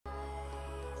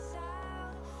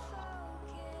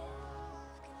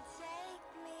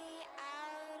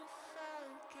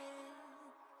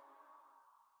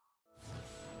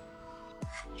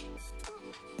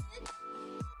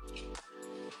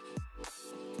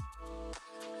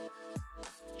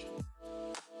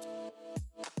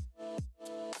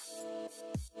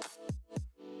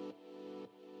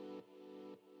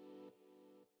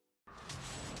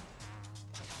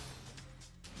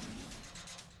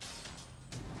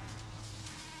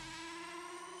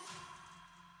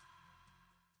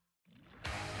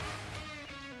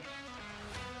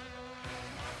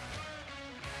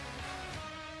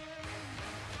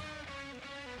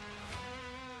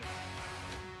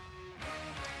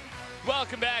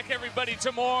Welcome back, everybody,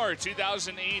 to more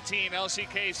 2018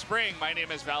 LCK Spring. My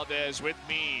name is Valdez. With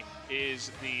me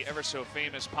is the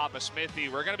ever-so-famous Papa Smithy.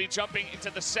 We're going to be jumping into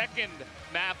the second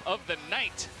map of the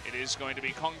night. It is going to be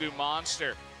KONGDOO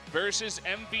Monster versus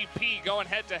MVP going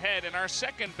head-to-head in our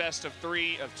second best of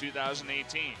 3 of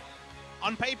 2018.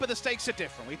 On paper, the stakes are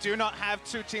different. We do not have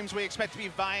two teams we expect to be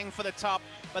vying for the top,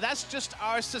 but that's just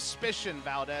our suspicion,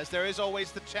 Valdez. There is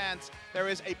always the chance there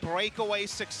is a breakaway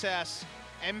success.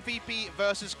 MVP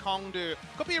versus KONGDOO.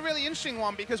 Could be a really interesting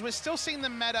one because we're still seeing the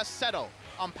meta settle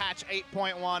on patch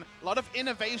 8.1. A lot of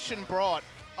innovation brought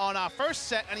on our first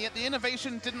set, and yet the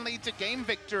innovation didn't lead to game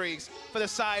victories for the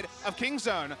side of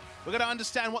KingZone. We're going to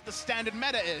understand what the standard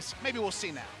meta is. Maybe we'll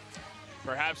see now.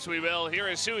 Perhaps we will. Here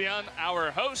is Soo-hyun, our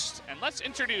host, and let's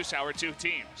introduce our two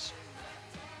teams.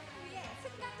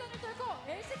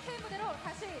 LCK 무대로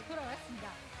다시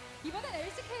돌아왔습니다. 이번엔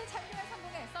LCK의 잔류에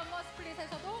성공해 서머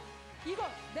스플릿에서도 이곳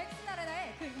넥슨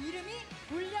아레나의 그 이름이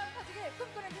울려 퍼지길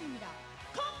꿈꾸는 팀입니다.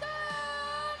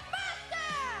 KONGDOO Monster!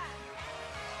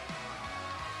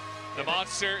 The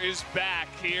Monster is back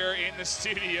here in the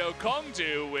studio.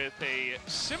 KONGDOO with a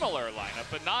similar lineup,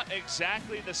 but not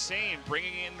exactly the same,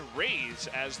 bringing in Ryze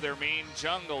as their main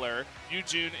jungler.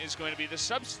 Yujun is going to be the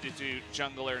substitute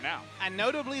jungler now. And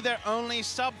notably, their only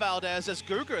sub, Valdez, as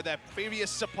Gugur, their previous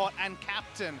support and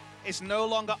captain, is no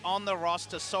longer on the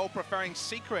roster. Ssol preferring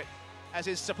Secret as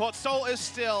his support. Ssol is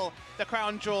still the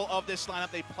crown jewel of this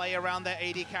lineup. They play around their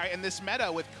AD carry in this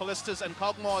meta with Kallistas and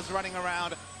Kog'Maws running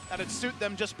around. That'd suit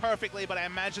them just perfectly, but I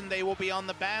imagine they will be on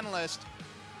the ban list.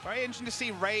 Very interesting to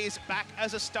see Ryze back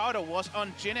as a starter. Was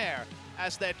on Jinnair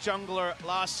as their jungler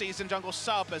last season. Jungle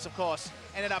sub, as of course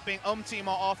ended up being Umti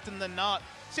more often than not.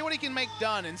 See what he can make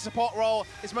done. In support role,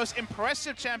 his most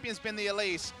impressive champion's been the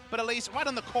Elise, but Elise right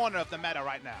on the corner of the meta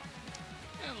right now.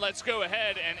 And let's go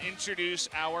ahead and introduce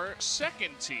our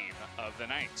second team of the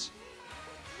night.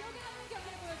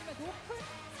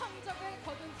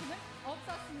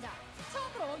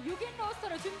 처음으로 6인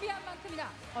로스터를 준비한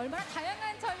만큼이나 얼마나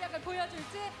다양한 전략을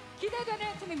보여줄지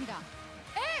기대되는 팀입니다.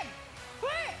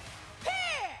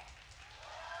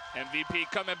 MVP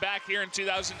coming back here in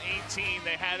 2018.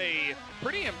 They had a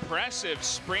pretty impressive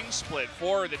spring split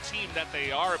for the team that they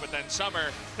are, but then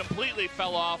summer completely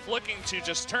fell off, looking to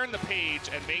just turn the page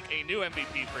and make a new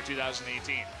MVP for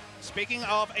 2018. Speaking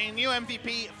of a new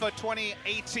MVP for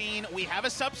 2018, we have a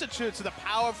substitute, so the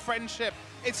power of friendship,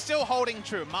 it's still holding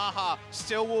true. MaHa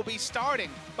still will be starting,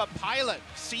 but Pilot,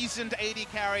 seasoned AD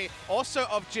carry, also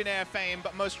of Jinnair fame,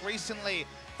 but most recently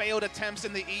failed attempts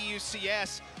in the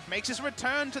EUCS, makes his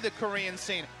return to the Korean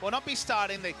scene. Will not be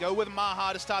starting, they go with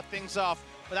MaHa to start things off,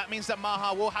 but that means that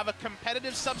MaHa will have a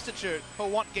competitive substitute who'll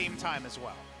want game time as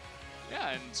well.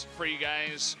 Yeah, and for you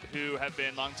guys who have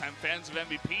been longtime fans of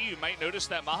MVP, you might notice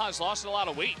that MaHa's lost a lot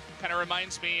of weight. Kind of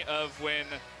reminds me of when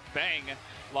Bang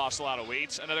lost a lot of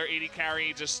weight. Another AD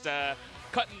carry just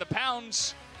cutting the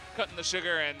pounds, cutting the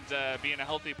sugar, and being a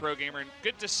healthy pro gamer.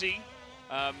 Good to see.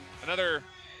 Another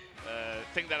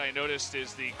thing that I noticed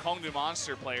is the KONGDOO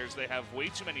Monster players, they have way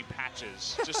too many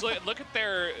patches. Just look at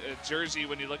their jersey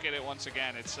when you look at it once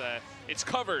again. It's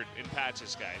covered in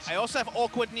patches, guys. I also have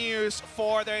awkward news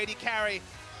for their AD carry.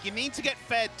 You need to get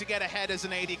fed to get ahead as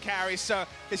an AD carry, so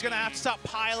he's going to have to start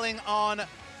piling on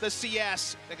the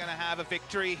CS. They're going to have a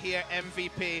victory here,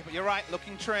 MVP. But you're right,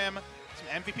 looking trim.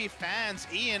 Some MVP fans.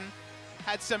 Ian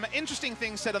had some interesting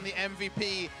things said on the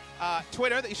MVP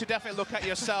Twitter that you should definitely look at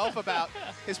yourself about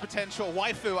his potential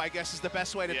waifu, I guess is the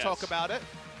best way to talk about it.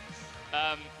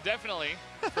 Definitely,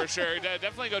 for sure.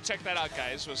 Definitely go check that out,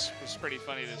 guys. Was pretty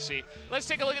funny to see. Let's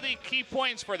take a look at the key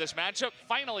points for this matchup.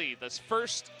 Finally, this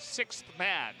first sixth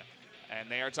man. And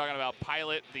they are talking about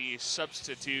Pilot, the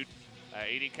substitute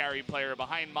AD carry player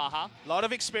behind MaHa. A lot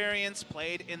of experience,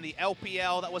 played in the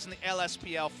LPL, that wasn't the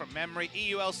LSPL from memory.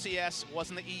 EULCS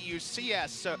wasn't the EUCS,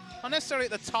 so not necessarily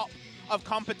at the top of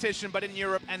competition, but in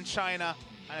Europe and China.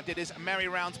 And did his merry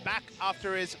rounds back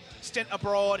after his stint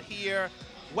abroad here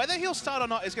Whether he'll start or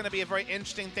not is going to be a very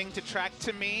interesting thing to track.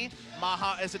 To me,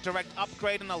 MaHa is a direct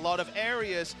upgrade in a lot of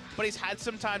areas, but he's had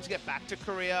some time to get back to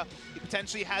Korea. He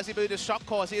potentially has the ability to shock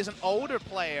cause. He is an older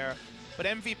player, but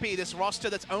MVP, this roster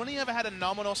that's only ever had a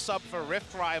nominal sub for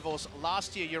Rift Rivals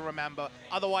last year, you remember,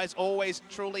 otherwise always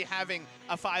truly having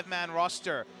a 5-man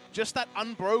roster. Just that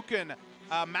unbroken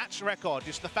match record,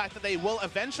 just the fact that they will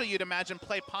eventually, you'd imagine,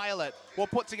 play Pilot, will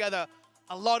put together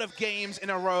a lot of games in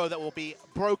a row that will be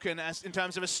broken as in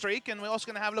terms of a streak. And we're also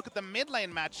going to have a look at the mid lane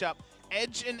matchup.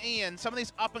 Edge and Ian, some of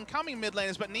these up-and-coming mid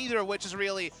laners, but neither of which has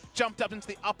really jumped up into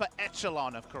the upper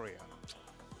echelon of Korea.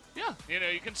 Yeah, you know,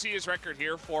 you can see his record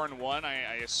here, 4-1.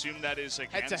 I assume that is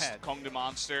against KONGDOO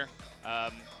Monster.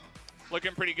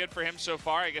 Looking pretty good for him so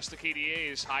far. I guess the KDA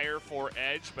is higher for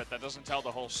Edge, but that doesn't tell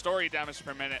the whole story. Damage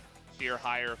per minute here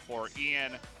higher for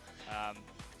Ian.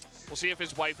 We'll see if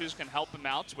his waifus can help him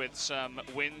out with some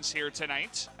wins here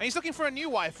tonight. And he's looking for a new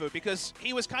waifu because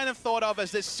he was kind of thought of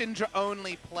as this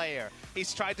Syndra-only player.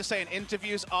 He's tried to say in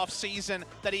interviews off-season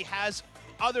that he has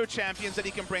other champions that he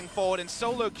can bring forward. In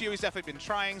solo queue, he's definitely been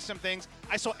trying some things.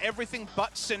 I saw everything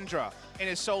but Syndra in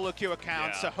his solo queue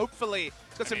account, so hopefully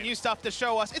he's got some new stuff to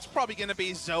show us. It's probably going to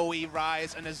be Zoe,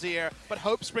 Ryze, and Azir, but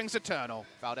hope springs eternal.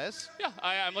 Valdez? Yeah,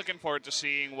 I'm looking forward to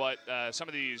seeing what some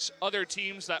of these other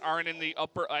teams that aren't in the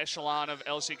upper echelon of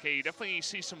LCK, you definitely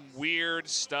see some weird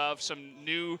stuff, some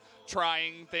new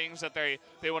trying things that they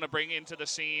want to bring into the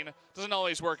scene. Doesn't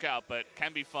always work out, but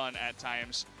can be fun at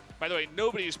times. By the way,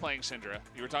 nobody's playing Syndra.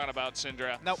 You were talking about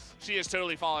Syndra. Nope. She has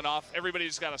totally fallen off.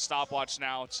 Everybody's got a stopwatch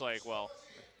now. It's like, well,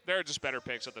 there are just better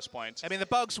picks at this point. I mean, the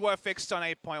bugs were fixed on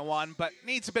 8.1, but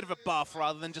needs a bit of a buff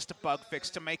rather than just a bug fix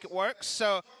to make it work.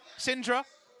 So, Syndra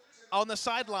on the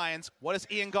sidelines. What has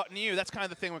Ian got new? That's kind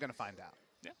of the thing we're going to find out.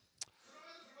 Yeah.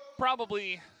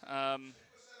 Probably.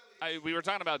 We were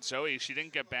talking about Zoe. She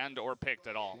didn't get banned or picked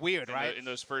at all. Weird, right? In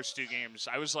those first 2 games.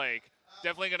 I was like,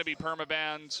 definitely going to be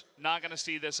permabanned. Not going to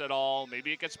see this at all.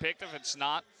 Maybe it gets picked if it's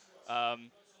not. Ornn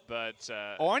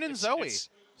and Zoe.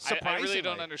 I really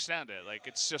don't understand it. Like,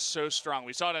 it's just so strong.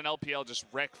 We saw it in LPL just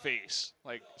wreck face.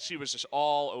 Like, she was just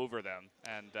all over them.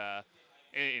 And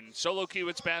in solo queue,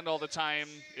 it's banned all the time.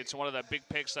 It's one of the big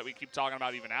picks that we keep talking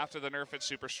about even after the nerf. It's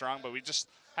super strong, but we just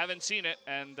haven't seen it,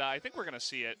 and I think we're going to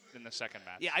see it in the second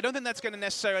match. Yeah, I don't think that's going to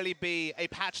necessarily be a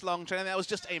patch-long trend. That was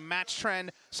just a match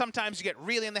trend. Sometimes you get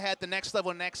really in the head, the next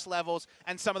levels,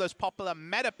 and some of those popular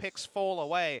meta picks fall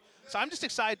away. So I'm just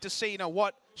excited to see,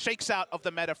 what shakes out of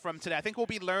the meta from today. I think we'll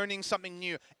be learning something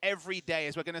new every day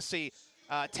as we're going to see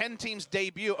 10 teams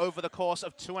debut over the course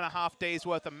of 2.5 days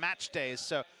worth of match days.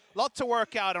 So a lot to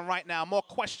work out, and right now, more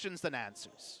questions than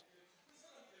answers.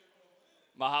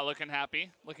 MaHa looking happy,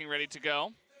 looking ready to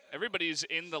go. Everybody's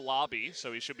in the lobby,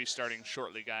 so we should be starting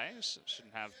shortly, guys.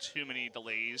 Shouldn't have too many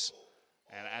delays.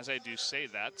 And as I do say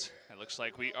that, it looks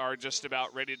like we are just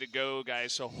about ready to go,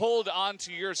 guys. So hold on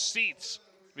to your seats.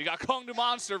 We got KONGDOO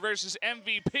Monster versus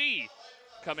MVP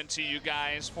coming to you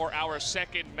guys for our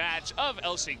second match of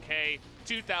LCK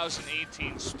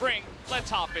 2018 Spring. Let's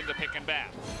hop into pick and ban.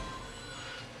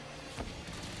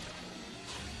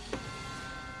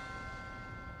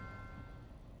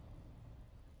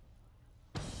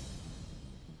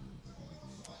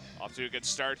 Off to a good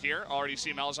start here. Already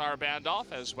see Malzahar banned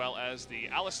off, as well as the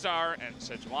Alistar and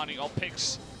Sejuani, all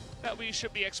picks that we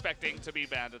should be expecting to be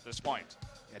banned at this point.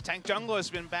 Yeah, Tank Jungler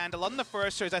has been banned a lot in the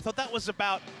first series. I thought that was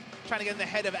about trying to get in the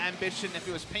head of Ambition if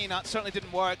it was Peanut. Certainly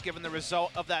didn't work given the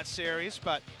result of that series,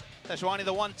 but Sejuani,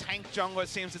 the one tank jungler, it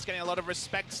seems it's getting a lot of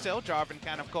respect still. Jarvan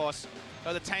can, of course,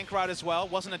 go the tank route as well.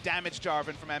 Wasn't a damage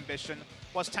Jarvan from Ambition.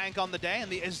 Was tank on the day,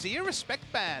 and the Azir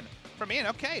respect ban from Ian.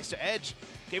 Okay, so Edge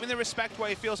giving the respect where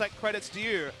he feels like credit's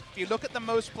due. If you look at the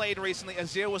most played recently,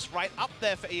 Azir was right up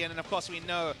there for Ian, and of course we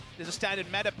know there's a standard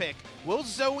meta pick. Will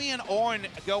Zoe and Ornn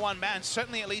go unbanned?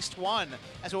 Certainly at least one,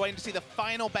 as we're waiting to see the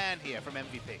final ban here from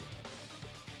MVP.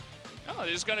 Oh,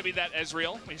 there's going to be that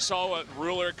Ezreal. We saw what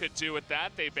Ruler could do with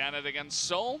that. They banned it against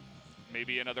Ssol.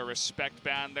 Maybe another respect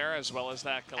ban there, as well as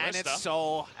that Kalista. And it's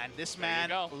Ssol, and this man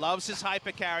loves his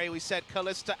hyper carry. We said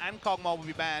Kalista and Kog'Maw will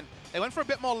be banned. They went for a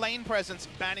bit more lane presence,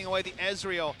 banning away the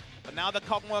Ezreal. But now the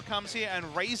Kog'Maw comes here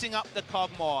and raising up the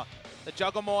Kog'Maw. The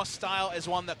Juggernaut style is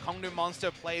one that KONGDOO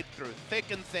Monster played through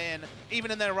thick and thin.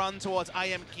 Even in their run towards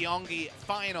IM Gyeonggi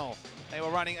final, they were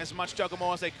running as much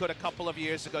Juggernaut as they could a couple of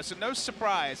years ago. So no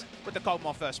surprise with the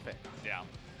Kog'Maw first pick. Yeah.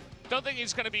 Don't think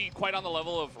he's going to be quite on the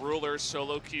level of Ruler's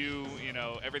solo queue,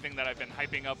 everything that I've been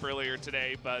hyping up earlier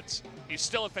today, but he's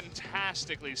still a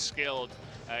fantastically skilled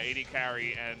AD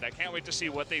carry, and I can't wait to see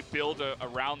what they build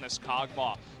around this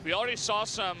Kog'Maw. We already saw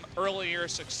some earlier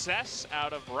success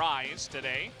out of Ryze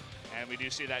today. And we do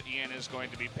see that Ian is going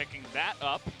to be picking that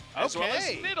up, as well as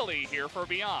Nidalee here for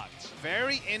Beyond.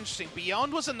 Very interesting.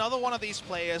 Beyond was another one of these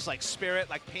players like Spirit,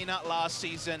 like Peanut last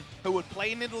season, who would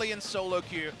play Nidalee in solo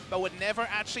queue, but would never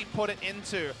actually put it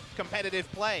into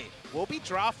competitive play. We'll be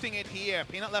drafting it here.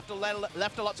 Peanut left a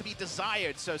lot to be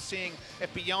desired, so seeing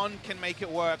if Beyond can make it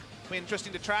work will be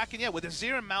interesting to track. And yeah, with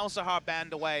Azir and Malzahar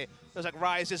banned away, feels like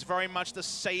Ryze is very much the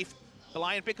safe,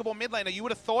 blind pickable mid laner. You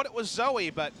would have thought it was Zoe,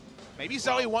 but maybe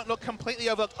Zoe won't look completely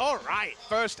overlooked. All right,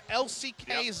 first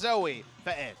LCK Zoe for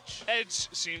Edge. Edge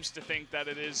seems to think that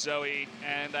it is Zoe,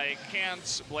 and I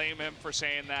can't blame him for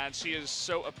saying that. She is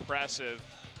so oppressive,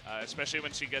 especially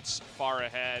when she gets far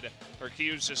ahead. Her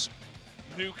Qs just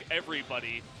nuke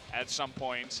everybody at some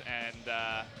point, and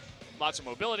lots of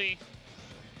mobility.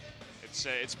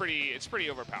 It's pretty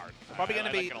overpowered. Probably going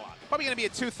to be a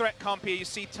two-threat comp here. You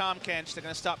see Tahm, Kench. They're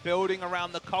going to start building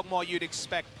around the Kog'Maw you'd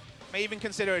expect. May even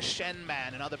consider a Shen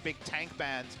ban, another big tank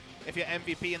ban, if you're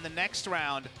MVP in the next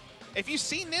round. If you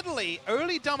see Nidalee,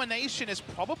 early domination is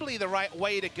probably the right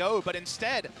way to go, but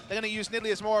instead, they're going to use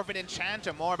Nidalee as more of an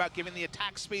enchanter, more about giving the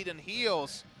attack speed and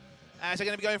heals. As they're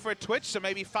going to be going for a Twitch, so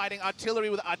maybe fighting artillery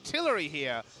with artillery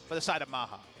here for the side of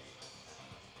MaHa.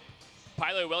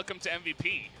 Pylo, welcome to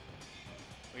MVP.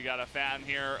 We got a fan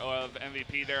here of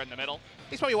MVP there in the middle.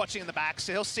 He's probably watching in the back,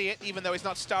 so he'll see it, even though he's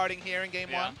not starting here in game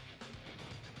one.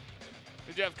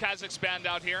 We do have Kha'Zix banned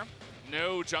out here.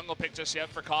 No jungle pick just yet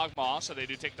for Kog'Maw, so they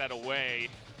do take that away.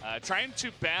 Trying to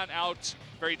ban out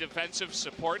very defensive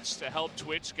supports to help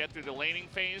Twitch get through the laning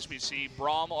phase. We see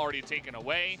Braum already taken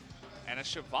away, and a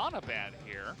Shyvana ban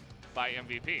here by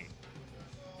MVP.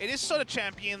 It is sort of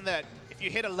champion that if you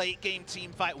hit a late game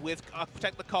team fight with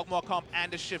protect the Kog'Maw comp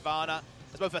and a Shyvana,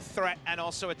 as both a threat and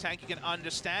also a tank, you can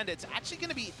understand it. It's actually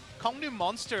going to be KONGDOO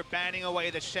Monster banning away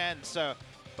the Shen, so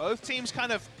both teams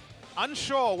kind of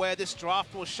unsure where this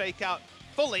draft will shake out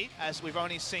fully, as we've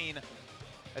only seen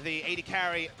the AD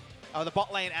carry, the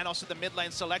bot lane and also the mid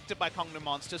lane selected by KONGDOO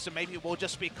Monster, so maybe it will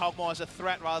just be Kog'Maw as a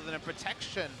threat rather than a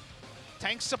protection.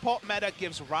 Tank support meta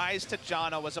gives Ryze to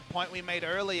Janna was a point we made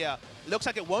earlier. Looks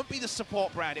like it won't be the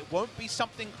support brand, it won't be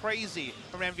something crazy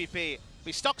from MVP. It'll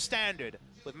be stock standard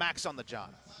with Max on the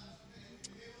Janna.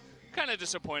 Kind of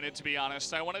disappointed, to be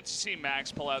honest. I wanted to see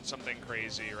Max pull out something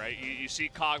crazy, right? You see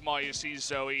Kog'Maw, you see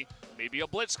Zoe, maybe a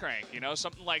Blitzcrank, you know,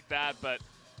 something like that, but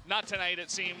not tonight,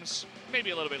 it seems. Maybe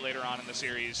a little bit later on in the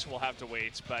series. We'll have to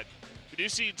wait, but we do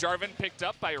see Jarvan picked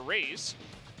up by Ryze,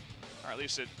 or at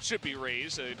least it should be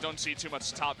Ryze. I don't see too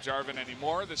much top Jarvan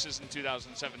anymore. This is in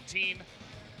 2017.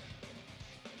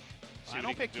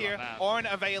 Final pick here.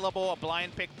 Ornn available, a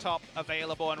blind pick top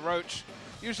available, and Roach,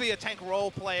 usually a tank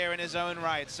role player in his own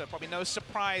right, so probably no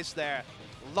surprise there.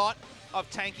 Lot of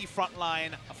tanky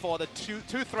frontline for the two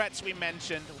threats we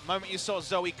mentioned. The moment you saw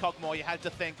Zoe Kog'Maw, you had to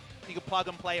think you could plug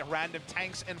and play random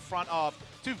tanks in front of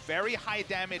two very high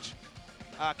damage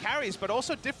carries, but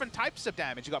also different types of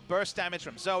damage. You got burst damage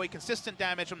from Zoe, consistent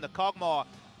damage from the Kog'Maw.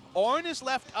 Ornn is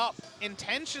left up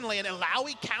intentionally, and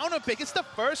Illaoi counter pick. It's the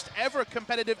first ever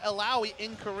competitive Illaoi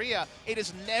in Korea. It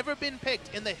has never been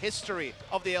picked in the history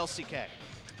of the LCK.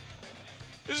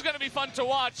 This is going to be fun to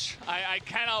watch. I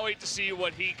cannot wait to see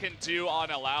what he can do on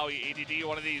Illaoi. ADD,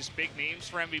 one of these big names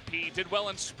for MVP. Did well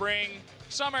in spring.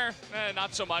 Summer,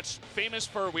 not so much. Famous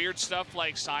for weird stuff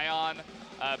like Sion.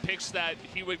 Picks that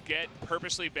he would get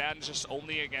purposely banned just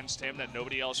only against him, that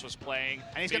nobody else was playing.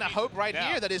 And he's going to hope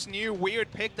here that his new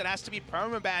weird pick that has to be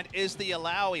permabanned is the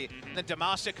Illaoi. The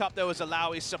Demacia Cup, though, is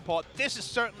Illaoi support. This is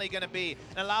certainly going to be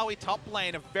an Illaoi top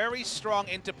lane, a very strong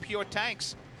into pure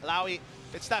tanks. Illaoi,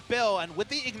 it's that bill, and with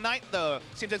the Ignite, though,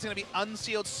 seems there's going to be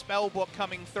Unsealed Spellbook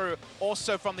coming through,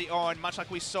 also from the Ornn, much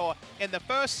like we saw in the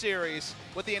first series.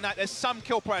 With the Ignite, there's some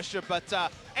kill pressure,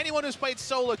 but anyone who's played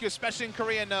solo queue, especially in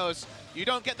Korea, knows you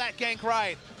don't get that gank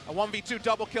right, a 1v2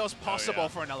 double kill is possible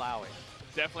for an Illaoi.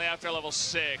 Definitely after level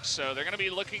 6, so they're going to be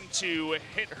looking to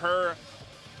hit her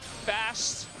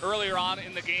fast earlier on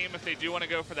in the game if they do want to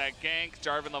go for that gank.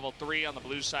 Jarvan level 3 on the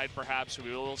blue side, perhaps.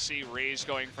 We will see Ryze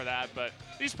going for that, but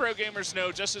these pro gamers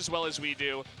know just as well as we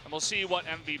do, and we'll see what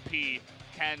MVP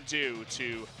can do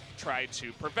to try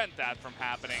to prevent that from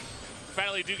happening. We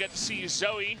finally do get to see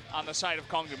Zoe on the side of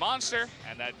KONGDOO Monster,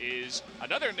 and that is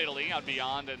another Nidalee on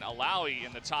Beyond and Illaoi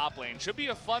in the top lane. Should be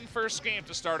a fun first game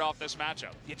to start off this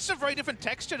matchup. It's a very different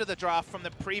texture to the draft from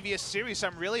the previous series.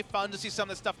 I'm really fun to see some of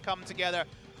this stuff come together.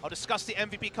 I'll discuss the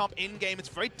MVP comp in-game. It's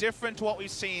very different to what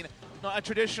we've seen. Not a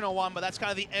traditional one, but that's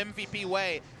kind of the MVP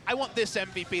way. I want this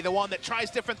MVP, the one that tries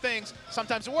different things.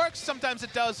 Sometimes it works, sometimes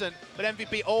it doesn't, but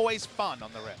MVP always fun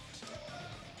on the Rift.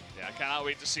 Yeah, I cannot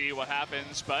wait to see what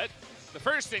happens, but the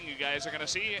first thing you guys are going to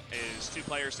see is two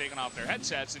players taking off their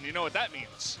headsets, and you know what that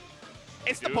means.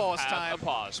 It's the pause time. A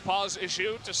pause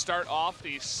issue to start off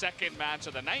the second match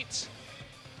of the night.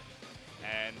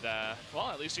 And,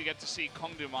 well, at least you get to see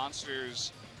KONGDOO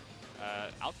Monsters'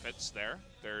 outfits there.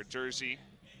 Their jersey.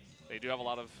 They do have a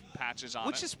lot of patches on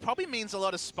Which it. probably means a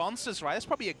lot of sponsors, right? That's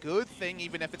probably a good thing,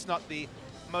 even if it's not the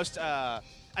most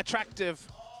attractive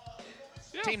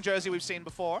team jersey we've seen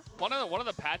before. One of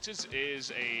the patches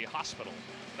is a hospital.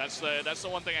 That's the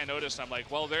one thing I noticed. I'm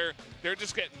like, well, they're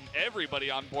just getting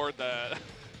everybody on board the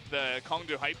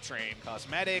KONGDOO hype train.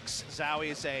 Cosmetics. Zowie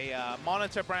is a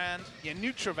monitor brand. Yeah,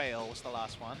 NutraVale was the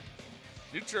last one.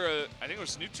 I think it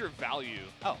was NutraValue.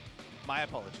 Oh, my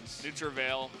apologies.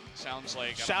 NutraVale sounds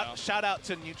like shout out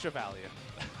to NutraValue.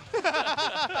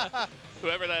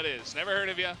 Whoever that is. Never heard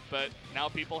of you, but now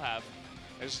people have.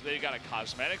 They got a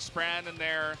cosmetics brand in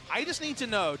there. I just need to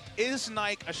know, is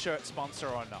Nike a shirt sponsor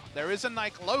or not? There is a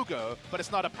Nike logo, but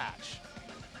it's not a patch.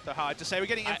 So hard to say. We're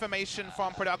getting information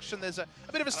from production. There's a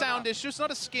bit of a sound issue. It's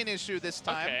not a skin issue this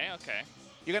time. Okay.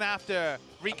 You're going to have to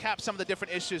recap some of the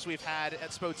different issues we've had at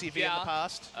Spo TV in the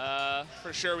past.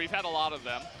 For sure. We've had a lot of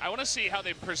them. I want to see how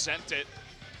they present it.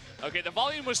 Okay, the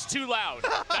volume was too loud.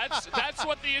 That's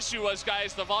what the issue was,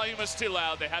 guys. The volume was too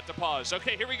loud. They had to pause.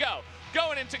 Okay, here we go.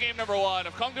 Going into game number 1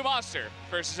 of KONGDOO Monster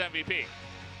versus MVP.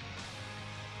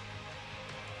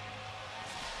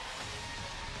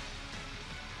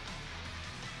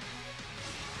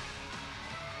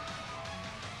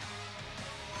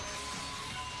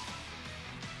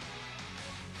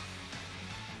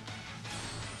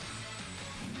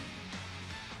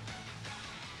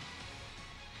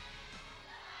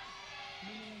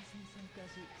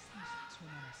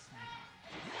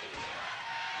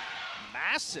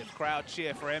 Massive crowd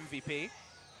cheer for MVP.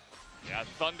 Yeah,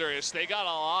 thunderous. They got a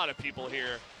lot of people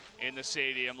here in the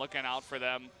stadium looking out for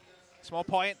them. Small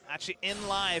point, actually in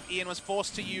live, Ian was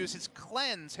forced to use his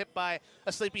cleanse, hit by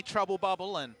a sleepy trouble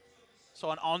bubble, and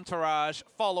saw an entourage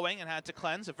following and had to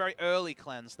cleanse. A very early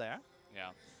cleanse there. Yeah.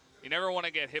 You never want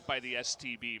to get hit by the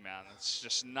STB, man. It's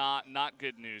just not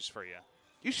good news for you.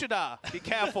 You should be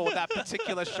careful with that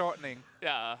particular shortening.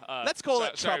 Yeah. Let's call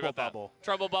it trouble bubble.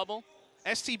 Trouble bubble?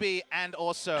 STB and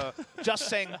also just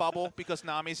saying bubble because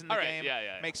Nami's in the game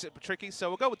makes it tricky. So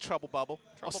we'll go with trouble bubble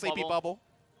or sleepy bubble.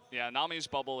 Yeah, Nami's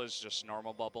bubble is just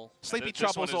normal bubble. Sleepy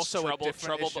trouble is also a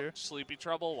different issue. Sleepy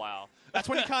trouble, wow. That's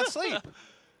when you can't sleep.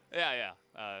 Yeah,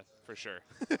 for sure.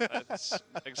 That's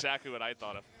exactly what I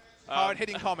thought of.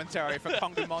 Hard-hitting commentary for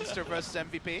KONGDOO Monster versus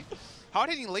MVP.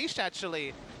 Hard-hitting leash,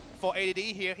 actually, for ADD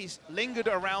here. He's lingered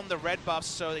around the red buffs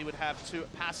so he would have 2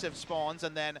 passive spawns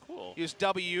and then use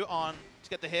W on to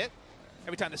get the hit.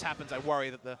 Every time this happens, I worry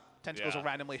that the tentacles will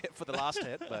randomly hit for the last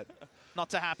hit, but not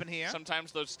to happen here.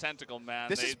 Sometimes those tentacle, man,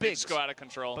 this they is big. Just go out of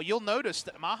control. But you'll notice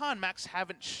that MaHa and Max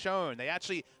haven't shown. They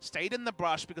actually stayed in the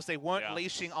brush because they weren't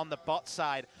leashing on the bot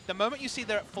side. The moment you see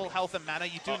they're at full health and mana,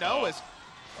 you do know is,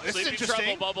 this is interesting.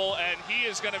 Sleepy trouble bubble, and he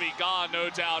is going to be gone, no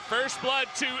doubt. First blood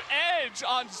to Edge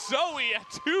on Zoe at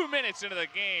 2 minutes into the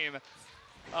game.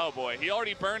 Oh boy, he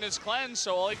already burned his cleanse,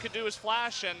 so all he could do is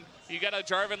flash, and you got a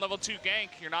Jarvan level 2 gank.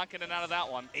 You're not getting out of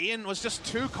that one. Ian was just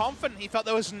too confident. He felt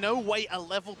there was no way a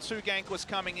level 2 gank was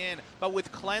coming in. But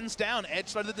with cleanse down, Edge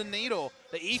threaded the needle.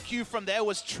 The EQ from there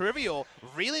was trivial.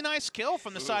 Really nice kill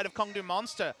from the side of KONGDOO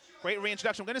Monster. Great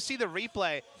reintroduction. We're going to see the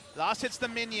replay. Last hits the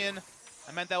minion.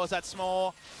 I meant there was that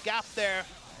small gap there.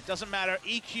 It doesn't matter.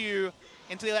 EQ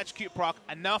into the electrocute proc.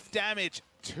 Enough damage.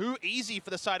 Too easy for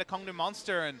the side of KONGDOO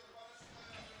Monster. And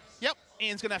yep,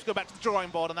 Ian's going to have to go back to the drawing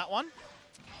board on that one.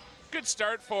 Good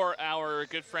start for our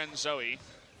good friend Zoe.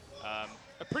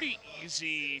 A pretty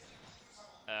easy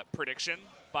prediction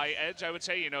by Edge, I would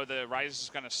say. You know, the Ryze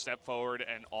is going to step forward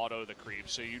and auto the creep.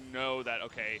 So you know that,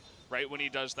 okay, right when he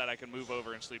does that, I can move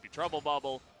over and Sleepy Trouble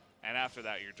Bubble. And after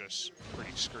that, you're just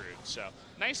pretty screwed. So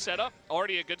nice setup.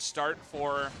 Already a good start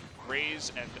for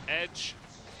Ryze and Edge.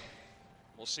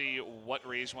 We'll see what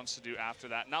Ryze wants to do after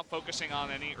that. Not focusing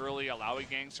on any early Illaoi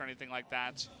ganks or anything like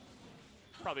that.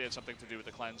 Probably had something to do with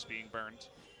the cleanse being burned.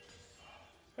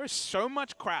 There's so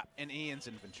much crap in Ian's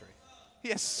inventory. He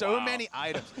has so many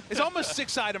items. It's almost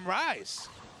 6-item Ryze.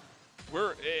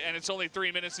 And it's only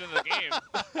 3 minutes into the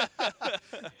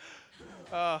game.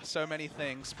 Oh, so many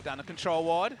things. Put down a control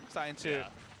ward. Starting to...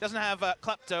 Doesn't have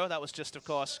Klepto. That was just, of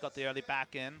course, got the early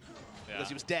back in because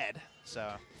he was dead.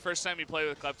 So first time you play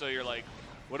with Klepto, you're like,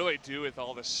 what do I do with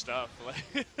all this stuff?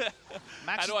 Like,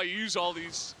 how do I use all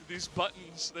these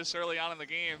buttons this early on in the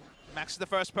game? Max is the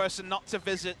first person not to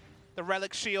visit the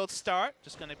Relic Shield start.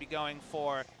 Just going to be going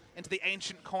into the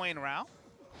Ancient Coin route.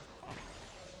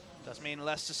 Does mean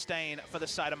less sustain for the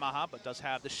side of MaHa, but does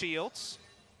have the shields.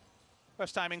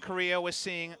 First time in Korea we're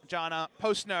seeing Janna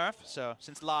post-nerf, so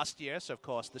since last year, so of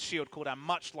course the shield cooldown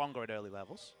much longer at early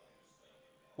levels.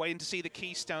 Waiting to see the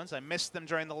keystones. I missed them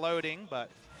during the loading, but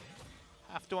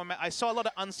I saw a lot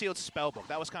of unsealed spellbook.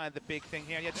 That was kind of the big thing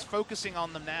here. Yeah, just focusing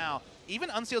on them now. Even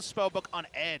unsealed spellbook on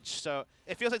Edge, so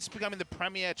it feels like it's becoming the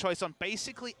premier choice on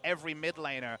basically every mid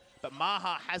laner. But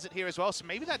MaHa has it here as well, so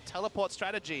maybe that teleport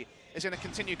strategy is going to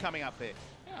continue coming up here.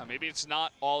 Yeah, maybe it's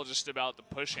not all just about the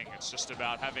pushing. It's just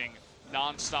about having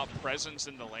non-stop presence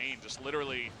in the lane. Just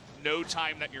literally no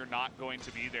time that you're not going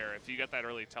to be there if you get that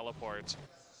early teleport.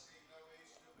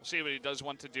 We'll see what he does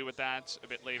want to do with that a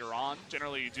bit later on.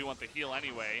 Generally, you do want the heal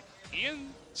anyway.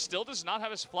 Ian still does not have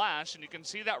his flash, and you can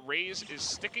see that Ryze is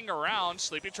sticking around.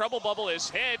 Sleepy Trouble Bubble is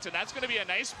hit, and that's going to be a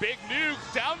nice big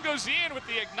nuke. Down goes Ian with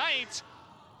the Ignite,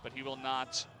 but he will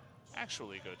not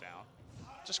actually go down.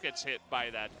 Just gets hit by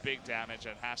that big damage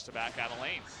and has to back out of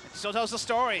lane. It still tells the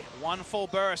story. One full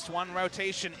burst, one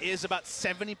rotation is about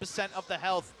 70% of the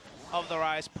health of the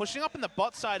Ryze. Pushing up in the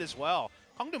bot side as well.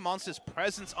 KONGDOO Monster's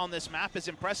presence on this map is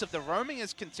impressive. The roaming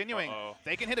is continuing.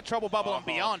 They can hit a Trouble Bubble and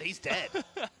beyond. He's dead.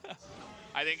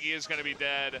 I think he is going to be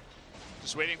dead.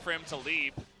 Just waiting for him to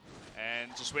leap.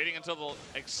 And just waiting until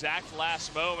the exact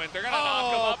last moment. They're going to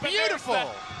knock him up.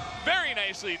 Beautiful. Very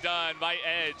nicely done by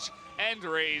Edge and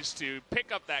Ryze to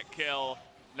pick up that kill.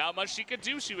 Not much she could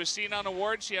do. She was seen on a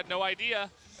ward. She had no idea.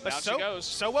 But Down she goes.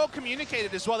 So well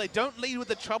communicated as well. They don't lead with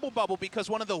the Trouble Bubble because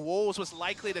one of the walls was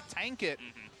likely to tank it.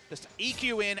 Just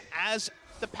EQ in as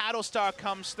the Paddle Star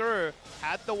comes through.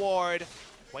 Had the ward.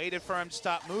 Waited for him to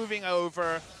start moving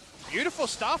over. Beautiful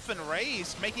stuff, and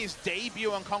Ryze making his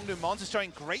debut on KONGDOO Monster,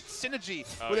 showing great synergy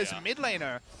with his mid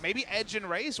laner. Maybe Edge and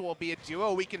Ryze will be a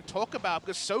duo we can talk about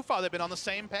because so far they've been on the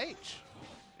same page.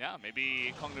 Yeah,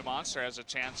 maybe KONGDOO Monster has a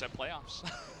chance at playoffs.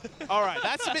 All right,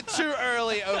 that's a bit too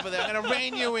early over there. I'm going to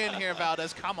rein you in here,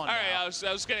 Valdez. Come on. All right, I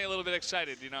was getting a little bit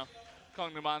excited, you know,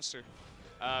 KONGDOO Monster.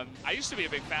 I used to be a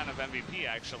big fan of MVP,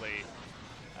 actually,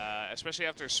 especially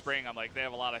after spring. I'm like, they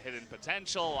have a lot of hidden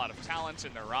potential, a lot of talent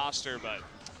in their roster, but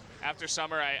after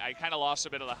summer, I kind of lost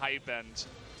a bit of the hype, and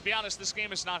to be honest, this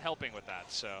game is not helping with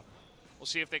that, so we'll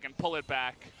see if they can pull it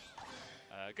back.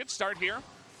 Good start here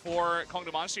for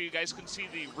KONGDOO Monster. You guys can see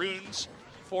the runes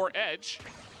for Edge.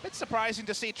 It's surprising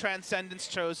to see Transcendence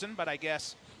chosen, but I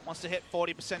guess wants to hit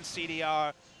 40%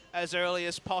 CDR as early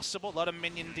as possible. A lot of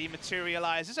minion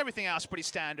dematerializes. Everything else pretty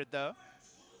standard, though.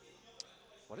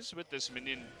 What is with this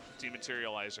minion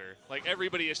dematerializer? Like,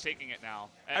 everybody is taking it now.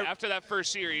 After that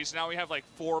first series, now we have like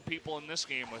 4 people in this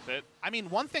game with it. I mean,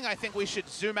 one thing I think we should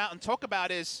zoom out and talk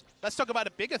about is, let's talk about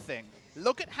a bigger thing.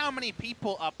 Look at how many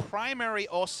people are primary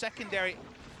or secondary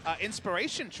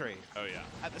inspiration tree. Oh, yeah.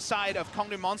 At the side of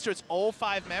KONGDOO Monster, it's all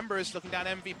 5 members looking down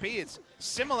MVP. It's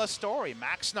similar story.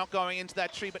 Max not going into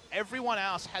that tree, but everyone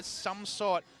else has some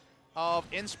sort of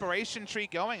inspiration tree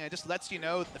going. It just lets you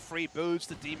know the free boots,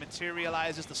 the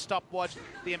dematerializers, the stopwatch.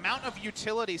 The amount of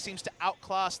utility seems to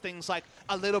outclass things like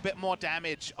a little bit more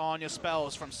damage on your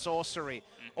spells from sorcery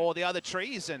or the other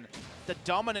trees, and the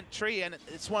dominant tree. And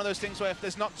it's one of those things where if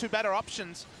there's not 2 better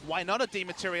options, why not a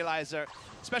dematerializer?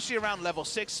 Especially around level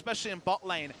 6, especially in bot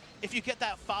lane. If you get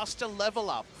that faster level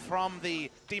up from the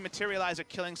dematerializer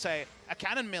killing, say, a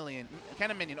cannon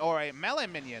minion or a melee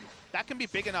minion, that can be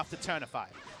big enough to turn a fight.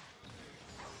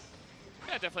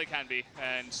 Yeah, it definitely can be,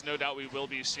 and no doubt we will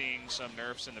be seeing some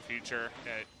nerfs in the future.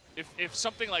 If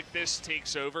something like this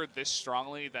takes over this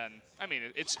strongly, then, I mean,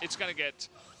 it's going to get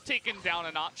taken down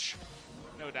a notch,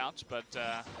 no doubt. But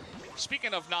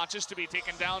speaking of notches to be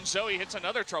taken down, Zoe hits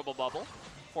another Trouble Bubble,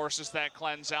 forces that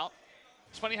cleanse out.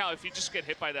 It's funny how if you just get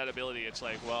hit by that ability, it's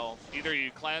like, well, either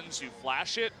you cleanse, you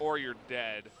flash it, or you're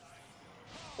dead,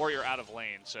 or you're out of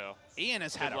lane. So Ian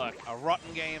has had a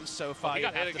rotten game so far, you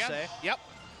have to say. Yep.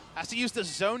 Has to use the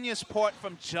Zhonya's port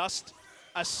from just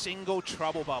a single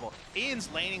Trouble Bubble. Ian's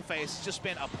laning phase has just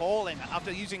been appalling. After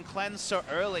using Cleanse so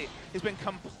early, he's been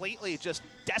completely just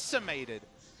decimated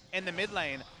in the mid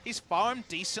lane. He's farmed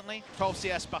decently, 12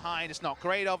 CS behind. It's not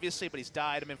great, obviously, but he's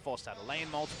died and been forced out of lane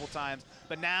multiple times.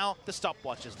 But now the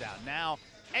stopwatch is down. Now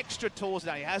extra tools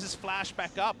down. He has his flash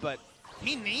back up, but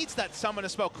he needs that Summoner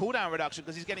Spell cooldown reduction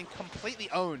because he's getting completely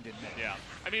owned in mid. Yeah.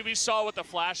 I mean, we saw what the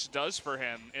flash does for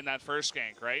him in that first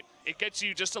gank, right? It gets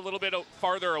you just a little bit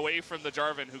farther away from the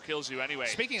Jarvan who kills you anyway.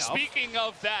 Speaking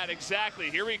of that,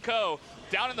 exactly. Here we go.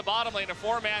 Down in the bottom lane, a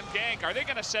 4-man gank. Are they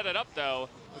going to set it up, though?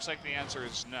 Looks like the answer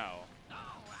is no.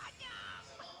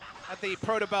 At the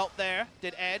Proto Belt there,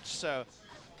 did Edge, so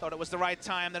thought it was the right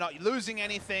time. They're not losing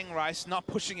anything. Ryze not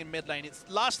pushing in mid lane. It's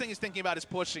last thing he's thinking about is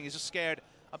pushing. He's just scared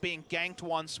of being ganked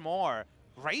once more.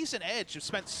 Ryze and Edge have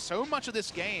spent so much of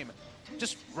this game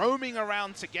just roaming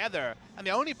around together, and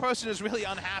the only person who's really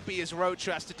unhappy is Roach,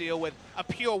 who has to deal with a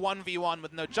pure 1v1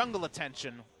 with no jungle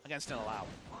attention against an Illaoi.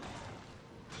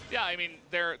 Yeah, I mean,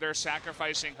 they're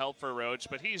sacrificing help for Roach,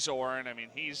 but he's Ornn. I mean,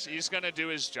 he's going to do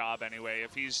his job anyway.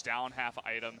 If he's down half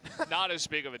item, not as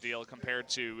big of a deal compared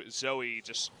to Zoe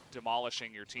just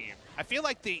demolishing your team. I feel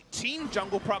like the team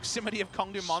jungle proximity of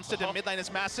KONGDOO Monster to mid lane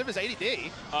is massive as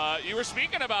ADD. You were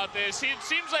speaking about this. It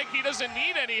seems like he doesn't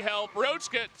need any help.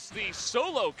 Roach gets the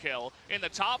solo kill in the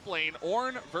top lane.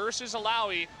 Ornn versus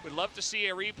Illaoi. We'd love to see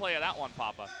a replay of that one,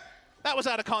 Papa. That was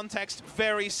out of context,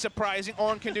 very surprising.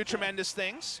 Ornn can do tremendous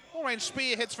things. Full-range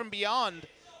spear hits from beyond.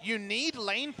 You need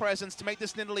lane presence to make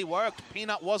this Nidalee work.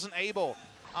 Peanut wasn't able,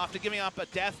 after giving up a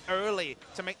death early,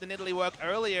 to make the Nidalee work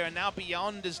earlier, and now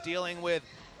Beyond is dealing with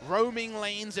roaming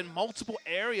lanes in multiple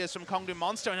areas from KONGDOO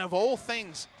Monster, and of all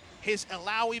things, his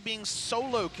Illaoi being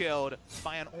solo killed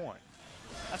by an Ornn.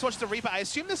 Let's watch the Reaper. I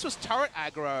assume this was turret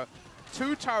aggro.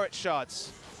 2 turret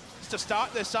shots to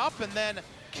start this up, and then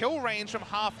kill range from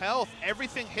half health.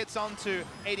 Everything hits onto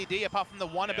ADD apart from the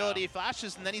one ability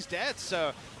flashes, and then he's dead.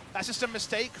 So that's just a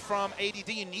mistake from ADD.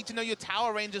 You need to know your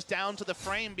tower ranges down to the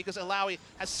frame, because Illaoi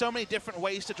has so many different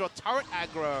ways to draw turret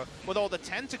aggro with all the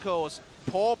tentacles.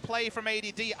 Poor play from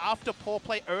ADD after poor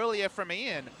play earlier from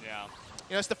Ian. Yeah.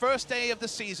 You know, it's the first day of the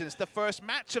season. It's the first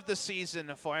match of the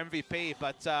season for MVP,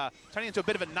 but turning into a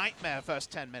bit of a nightmare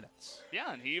first 10 minutes.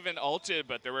 Yeah, and he even ulted,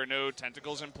 but there were no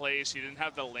tentacles in place. He didn't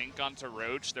have the link onto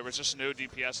Roach. There was just no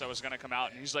DPS that was going to come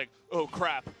out, and he's like, oh,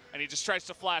 crap. And he just tries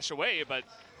to flash away, but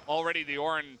already the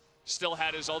Ornn still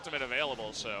had his ultimate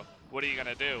available, so what are you going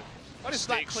to do? What is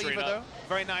that cleaver, though?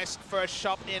 Very nice first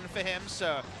shot in for him,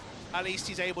 so at least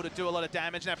he's able to do a lot of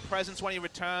damage and have presence when he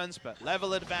returns, but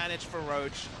level advantage for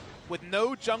Roach. With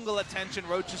no jungle attention,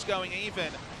 Roach is going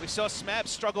even. We saw Smeb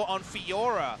struggle on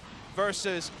Fiora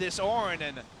versus this Ornn,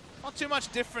 and not too much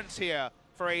difference here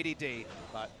for ADD.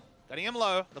 But getting him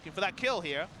low, looking for that kill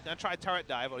here. Gonna try turret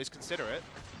dive, or at least consider it.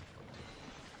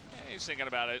 Yeah, he's thinking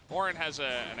about it. Ornn has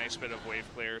a nice bit of wave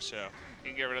clear, so he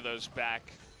can get rid of those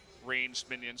back ranged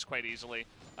minions quite easily.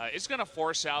 It's gonna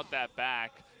force out that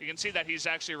back. You can see that he's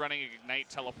actually running Ignite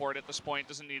teleport at this point,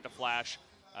 doesn't need the flash,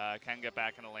 can get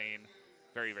back in the lane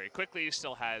very, very quickly.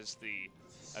 Still has the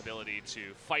ability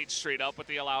to fight straight up with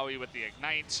the Illaoi with the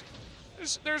Ignite.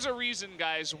 There's a reason,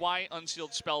 guys, why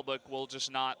Unsealed Spellbook will just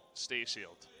not stay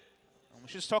sealed. And we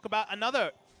should just talk about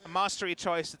another mastery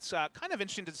choice that's kind of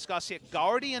interesting to discuss here.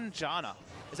 Guardian Janna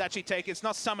is actually taken. It's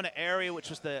not Summoner Area, which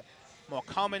was the more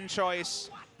common choice.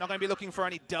 Not going to be looking for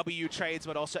any W trades,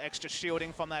 but also extra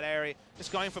shielding from that area.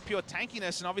 Just going for pure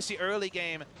tankiness, and obviously early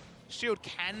game, shield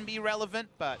can be relevant,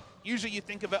 but usually you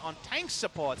think of it on tank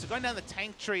support. So going down the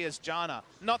tank tree as Janna,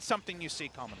 not something you see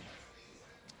commonly.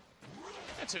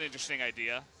 That's an interesting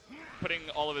idea. Putting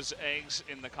all of his eggs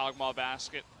in the Kog'Maw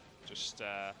basket, just,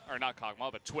 or not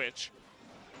Kog'Maw, but Twitch.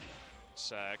 It's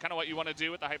kind of what you want to do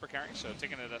with the hyper carry, so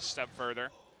taking it a step further.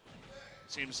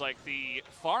 Seems like the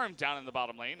farm down in the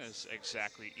bottom lane is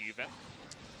exactly even.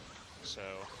 So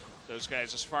those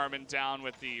guys just farming down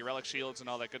with the relic shields and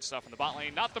all that good stuff in the bot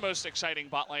lane. Not the most exciting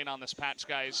bot lane on this patch,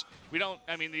 guys. We don't,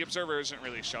 I mean, the observer isn't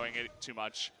really showing it too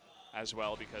much as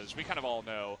well, because we kind of all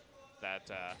know that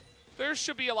there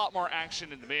should be a lot more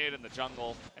action in the mid and the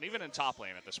jungle, and even in top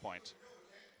lane at this point.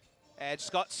 Edge's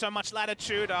got so much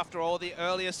latitude after all the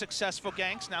earlier successful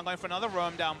ganks. Now going for another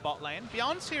roam down bot lane.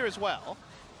 Beyond's here as well.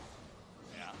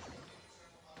 Yeah.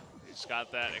 He's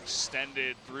got that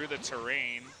extended through the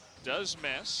terrain. Does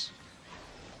miss.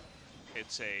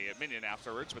 It's a minion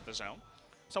afterwards with the zone.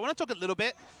 So I want to talk a little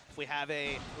bit, if we have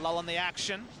a lull in the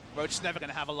action. Roach is never going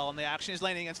to have a lull in the action. He's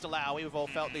laning against Illaoi. We've all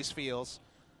felt these feels.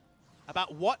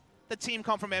 About what the team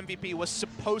comp from MVP was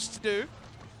supposed to do.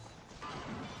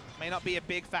 May not be a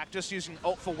big factor. Just using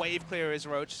ult for wave clear is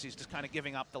Roach. He's just kind of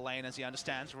giving up the lane as he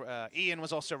understands. Ian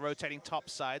was also rotating top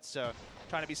side, so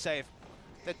trying to be safe.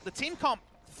 The team comp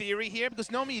theory here,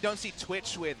 because normally you don't see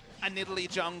Twitch with a Nidalee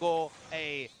jungle,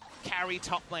 a carry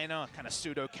top laner, kind of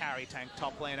pseudo carry tank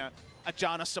top laner, a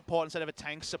Janna support instead of a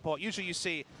tank support. Usually you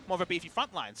see more of a beefy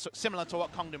front line, so similar to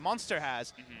what KONGDOO Monster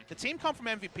has. The team comp from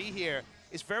MVP here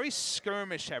is very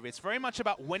skirmish heavy. It's very much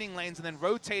about winning lanes and then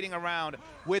rotating around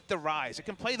with the Ryze. It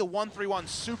can play the 1-3-1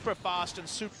 super fast and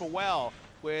super well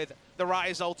with the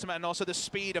Ryze ultimate and also the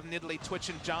speed of Nidalee, Twitch,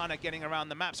 and Janna getting around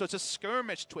the map. So it's a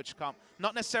skirmish Twitch comp,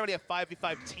 not necessarily a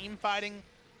 5v5 team fighting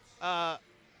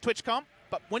Twitch comp,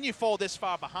 but when you fall this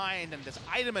far behind and there's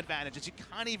item advantages, you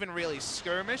can't even really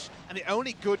skirmish. And the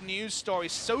only good news story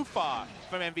so far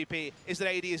from MVP is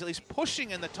that AD is at least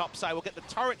pushing in the top side. We'll get the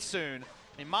turret soon.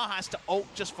 I mean, MaHa has to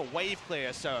ult just for wave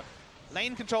clear, so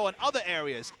lane control and other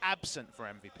areas absent for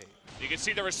MVP. You can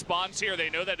see the response here. They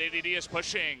know that ADD is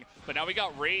pushing, but now we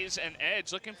got Ryze and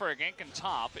Edge looking for a gank, and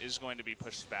top is going to be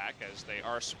pushed back as they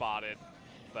are spotted.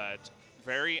 But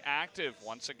very active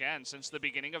once again since the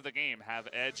beginning of the game have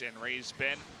Edge and Ryze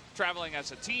been traveling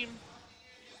as a team,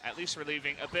 at least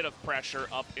relieving a bit of pressure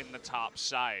up in the top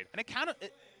side. And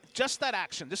just that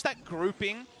action, just that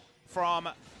grouping from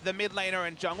the mid laner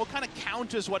and jungle kind of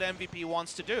counters what MVP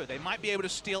wants to do. They might be able to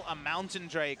steal a Mountain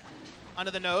Drake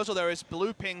under the nose, or there is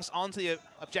blue pings onto the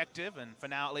objective, and for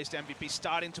now at least MVP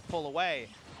starting to pull away.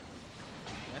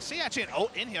 I see actually an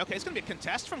ult in here. Okay, it's going to be a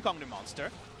contest from KONGDOO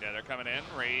Monster. Yeah, they're coming in.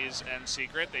 Ryze and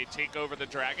Secret, they take over the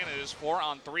Dragon. It is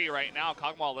 4-on-3 right now.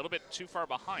 Kog'Maw a little bit too far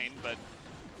behind, but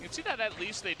you can see that at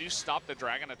least they do stop the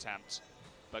Dragon attempt.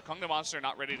 But KONGDOO Monster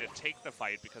not ready to take the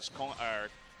fight because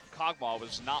Kog'Maw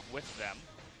was not with them.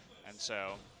 And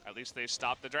so at least they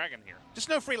stopped the Dragon here. Just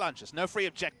no free lunges, no free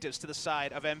objectives to the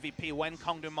side of MVP when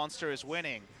KONGDOO Monster is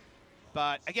winning.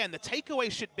 But again, the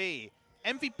takeaway should be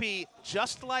MVP,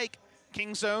 just like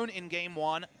Kingzone in Game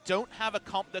 1, don't have a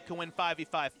comp that can win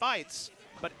 5v5 fights,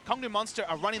 but KONGDOO Monster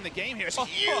are running the game here. It's a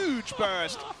huge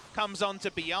burst comes on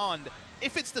to Beyond.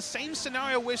 If it's the same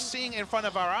scenario we're seeing in front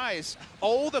of our eyes,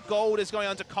 all the gold is going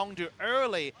on to KONGDOO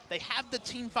early. They have the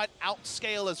teamfight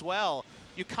outscale as well.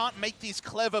 You can't make these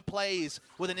clever plays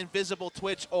with an invisible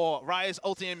Twitch or Ryze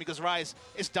ulting because Ryze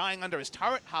is dying under his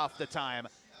turret half the time.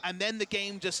 And then the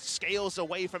game just scales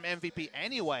away from MVP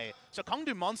anyway. So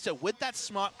KONGDOO Monster, with that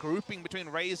smart grouping between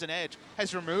Ryze and Edge,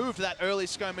 has removed that early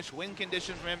skirmish win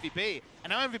condition from MVP. And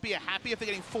now MVP are happy if they're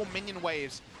getting 4 minion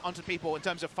waves onto people in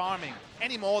terms of farming.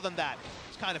 Any more than that,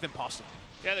 it's kind of impossible.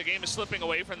 Yeah, the game is slipping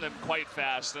away from them quite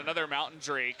fast. Another Mountain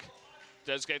Drake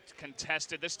does get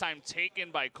contested, this time taken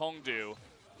by KONGDOO,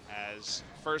 as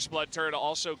First Blood turret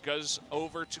also goes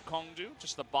over to KONGDOO,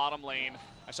 just the bottom lane.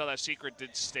 I saw that Secret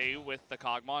did stay with the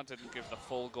Kog'Maw and didn't give the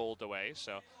full gold away,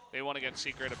 so they want to get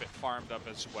Secret a bit farmed up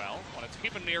as well. Wanted to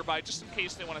keep him nearby just in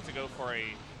case they wanted to go for a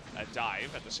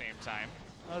dive at the same time.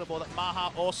 Notable that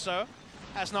MaHa also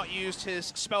has not used his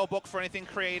spell book for anything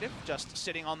creative, just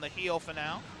sitting on the heel for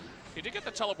now. He did get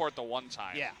the teleport the one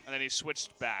time, yeah, and then he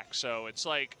switched back, so it's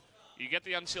like you get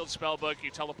the unsealed spellbook, you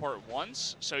teleport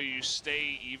once, so you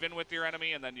stay even with your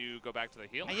enemy, and then you go back to the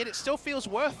heal. And yet it still feels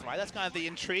worth, right? That's kind of the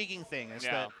intriguing thing, is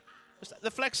that just the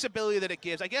flexibility that it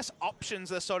gives. I guess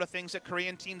options are the sort of things that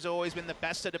Korean teams have always been the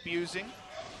best at abusing.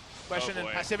 Question and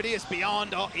passivity is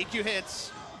Beyond. Oh, EQ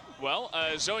hits. Well,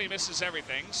 Zoe misses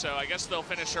everything, so I guess they'll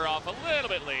finish her off a little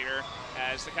bit later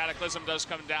as the Cataclysm does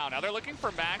come down. Now they're looking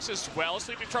for Max as well.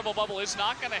 Sleepy Trouble Bubble is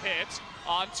not going to hit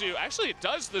onto... Actually, it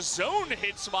does. The zone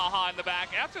hits MaHa in the back.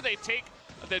 After they take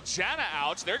the Janna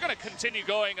out, they're going to continue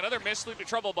going. Another missed Sleepy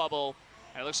Trouble Bubble.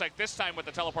 And it looks like this time with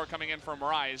the teleport coming in from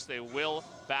Ryze, they will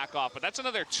back off. But that's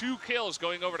another 2 kills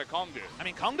going over to KONGDOO. I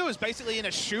mean, KONGDOO is basically in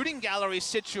a shooting gallery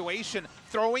situation,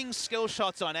 throwing skill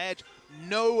shots on Edge.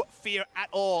 No fear at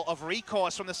all of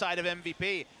recourse from the side of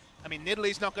MVP. I mean,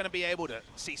 Nidalee's not going to be able to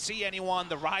CC anyone.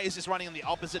 The Ryze is running in the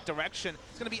opposite direction.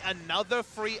 It's going to be another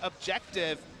free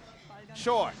objective.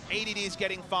 Sure, ADD is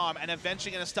getting farm and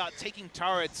eventually going to start taking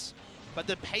turrets. But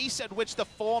the pace at which the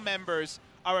 4 members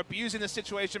are abusing the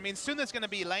situation means soon there's going to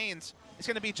be lanes. It's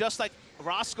going to be just like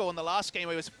Rascal in the last game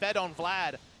where he was fed on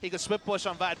Vlad. He could split push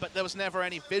on Vlad, but there was never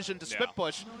any vision to split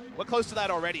push. We're close to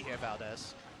that already here,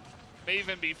 Valdez. May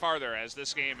even be farther as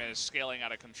this game is scaling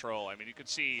out of control. I mean, you could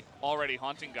see already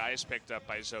Haunting Guy is picked up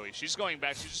by Zoe. She's going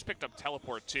back. She just picked up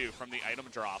Teleport, too, from the item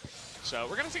drop. So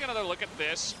we're going to take another look at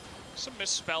this. Some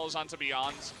missed spells onto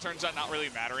Beyond. Turns out not really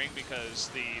mattering because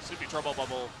the Sleepy Trouble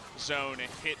Bubble zone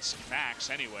hits Max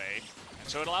anyway. And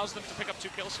so it allows them to pick up 2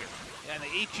 kills here. Yeah, and the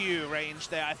EQ range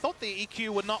there. I thought the EQ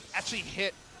would not actually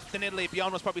hit the Nidalee.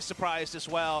 Beyond was probably surprised as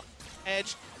well.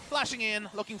 Edge flashing in,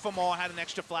 looking for more, had an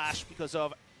extra flash because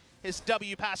of his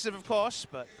W passive, of course,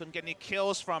 but couldn't get any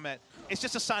kills from it. It's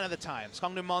just a sign of the times.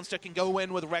 KONGDOO Monster can go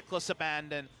in with reckless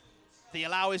abandon. The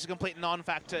Illaoi is a complete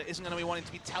non-factor, isn't going to be wanting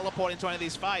to be teleporting to one of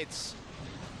these fights.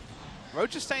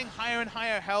 Roach is staying higher and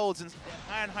higher health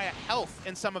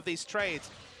in some of these trades.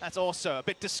 That's also a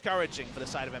bit discouraging for the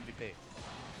side of MVP. You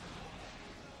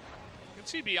can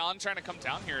see Beyond trying to come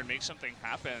down here and make something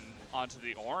happen onto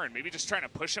the Ornn. Maybe just trying to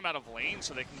push him out of lane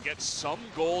so they can get some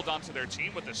gold onto their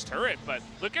team with this turret. But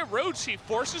look at Roach. He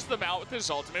forces them out with his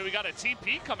ultimate. We got a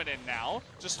TP coming in now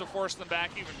just to force them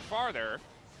back even farther.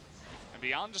 And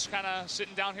Beyond just kind of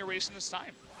sitting down here wasting his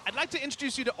time. I'd like to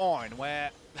introduce you to Ornn, where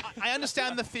I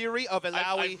understand the theory of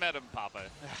Illaoi. I've met him, Papa.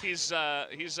 He's a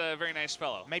very nice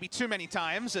fellow. Maybe too many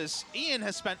times, as Ian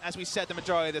has spent, as we said, the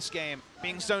majority of this game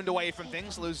being zoned away from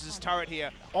things, loses his turret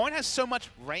here. Ornn has so much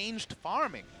ranged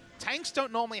farming. tanks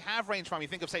don't normally have range from. You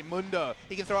think of, say, Mundo.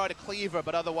 He can throw out a cleaver,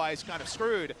 but otherwise kind of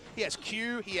screwed. He has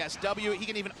Q, he has W, he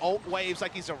can even ult waves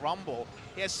like he's a Rumble.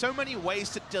 He has so many ways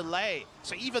to delay.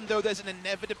 So even though there's an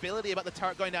inevitability about the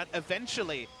turret going down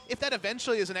eventually, if that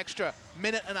eventually is an extra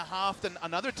minute and a half than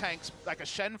another tank, like a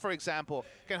Shen, for example,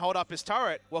 can hold up his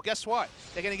turret, well, guess what?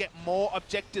 They're going to get more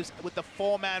objectives with the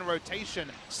 4-man rotation.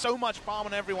 So much farm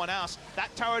on everyone else.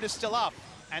 That turret is still up.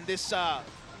 And this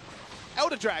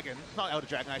Elder Dragon, not Elder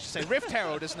Dragon, I should say, Rift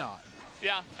Herald is not.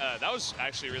 Yeah, that was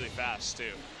actually really fast,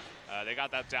 too. They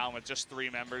got that down with just 3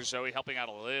 members. Zoe helping out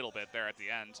a little bit there at the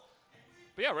end.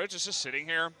 But yeah, Roach is just sitting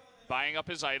here, buying up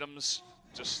his items,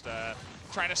 just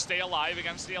trying to stay alive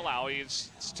against the Illaoi. His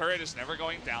turret is never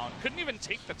going down. Couldn't even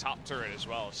take the top turret as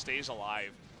well. Stays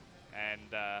alive. And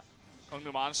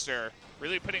KONGDOO Monster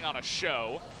really putting on a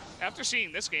show. After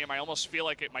seeing this game, I almost feel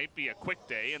like it might be a quick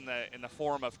day in the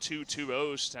form of 2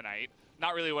 2-0s tonight.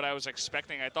 Not really what I was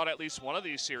expecting. I thought at least one of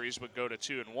these series would go to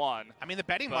 2-1. I mean, the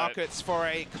betting markets for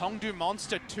a KONGDOO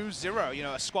Monster 2-0, you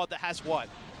know, a squad that has what?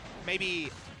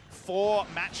 Maybe 4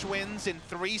 match wins in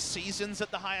 3 seasons at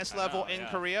the highest level in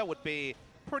Korea would be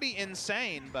pretty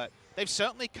insane, but they've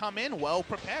certainly come in well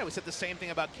prepared. We said the same thing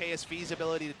about KSV's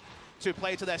ability to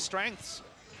play to their strengths.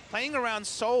 Playing around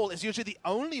Ssol is usually the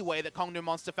only way that KONGDOO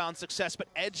Monster found success, but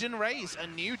Edge and Ryze, a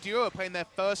new duo playing their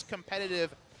first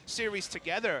competitive series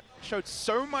together, showed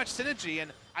so much synergy,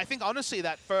 and I think honestly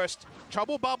that first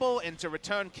trouble bubble into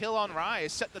return kill on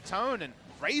Ryze set the tone, and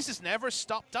Ryze has never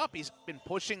stopped up. He's been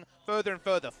pushing further and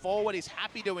further forward. He's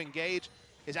happy to engage.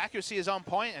 His accuracy is on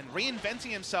point and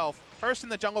reinventing himself first in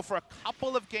the jungle for a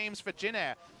couple of games for Jin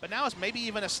Air, but now is maybe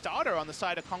even a starter on the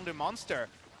side of KONGDOO Monster.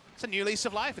 It's a new lease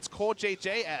of life. It's Core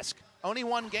JJ-esque. Only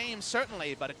 1 game,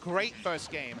 certainly, but a great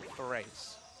first game for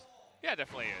Ryze. Yeah,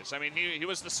 definitely is. I mean, he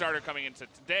was the starter coming into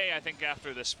today. I think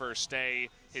after this first day,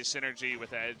 his synergy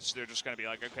with Edge, they're just going to be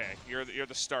like, okay, you're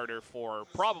the starter for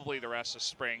probably the rest of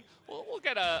spring. We'll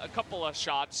get a couple of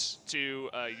shots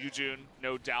to Yujun,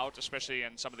 no doubt, especially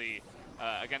in some of the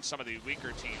against some of the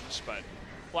weaker teams, but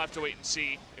we'll have to wait and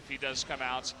see if he does come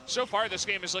out. So far, this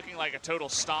game is looking like a total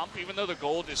stomp. Even though the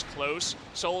gold is close,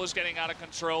 Ssol is getting out of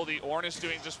control. The Ornn is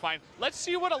doing just fine. Let's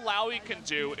see what Illaoi can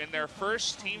do in their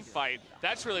first team fight.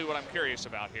 That's really what I'm curious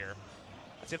about here.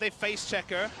 Let's see if they face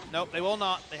checker. Nope, they will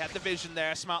not. They had the vision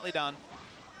there. Smartly done.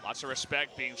 Lots of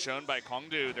respect being shown by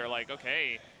KONGDOO. They're like,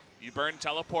 okay, you burned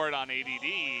teleport on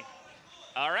ADD.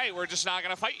 All right, we're just not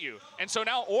going to fight you. And so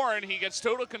now Ornn, he gets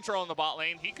total control in the bot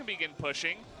lane. He can begin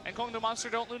pushing, and KONGDOO Monster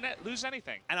don't lose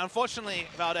anything. And unfortunately,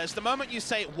 Valdez, the moment you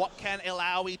say, what can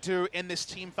Illaoi do in this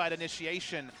teamfight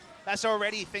initiation, that's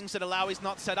already things that Illaoi's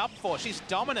not set up for. She's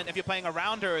dominant if you're playing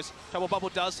around her, as Trouble Bubble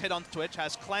does hit on Twitch,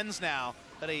 has Cleanse now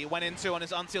that he went into on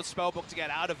his Unsealed Spellbook to get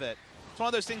out of it. It's one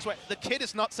of those things where the kid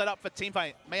is not set up for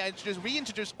teamfight. May I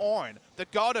reintroduce Ornn, the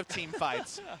god of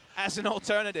teamfights, as an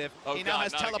alternative. Oh, he now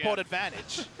has teleport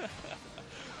advantage.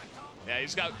 Yeah,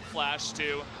 he's got flash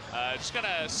too. Just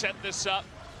gonna set this up.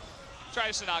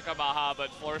 Tries to knock a MaHa, but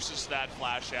forces that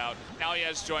flash out. Now he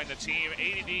has joined the team.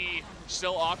 ADD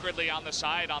still awkwardly on the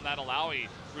side on that Illaoi.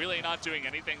 Really not doing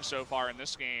anything so far in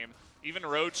this game. Even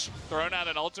Roach throwing out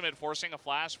an ultimate, forcing a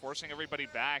flash, forcing everybody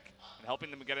back, and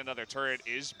helping them get another turret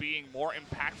is being more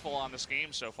impactful on this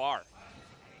game so far.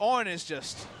 Ornn is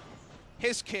just,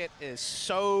 his kit is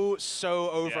so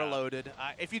overloaded.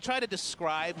 If you try to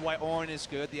describe why Ornn is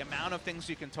good, the amount of things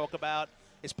you can talk about,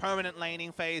 his permanent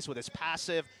laning phase with his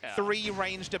passive, 3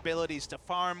 ranged abilities to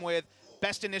farm with,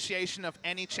 best initiation of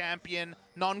any champion,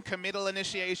 non-committal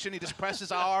initiation, he just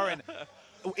presses R, and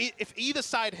if either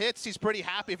side hits, he's pretty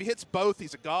happy. If he hits both,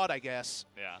 he's a god, I guess.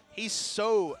 Yeah. He's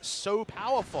so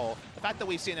powerful. The fact that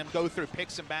we've seen him go through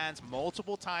picks and bans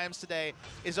multiple times today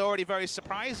is already very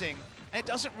surprising. And it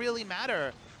doesn't really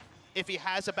matter if he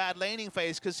has a bad laning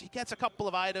phase, because he gets a couple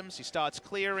of items, he starts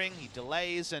clearing, he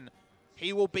delays, and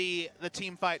he will be the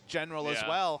teamfight general as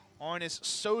well. Ornn is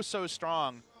so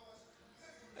strong.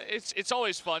 It's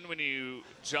always fun when you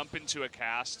jump into a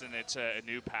cast and it's a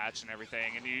new patch and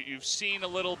everything, and you've seen a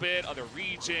little bit other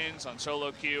regions on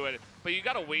solo queue, but you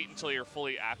got to wait until you're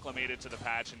fully acclimated to the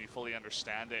patch and you fully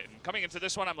understand it. And coming into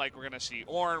this one, I'm like, we're going to see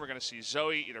Ornn, we're going to see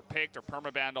Zoe either picked or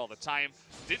permabanned all the time.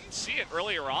 Didn't see it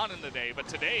earlier on in the day, but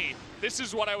today, this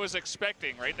is what I was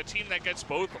expecting, right? The team that gets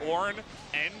both Ornn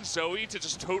and Zoe to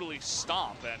just totally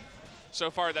stomp. And so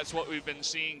far that's what we've been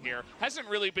seeing here. Hasn't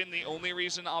really been the only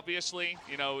reason, obviously.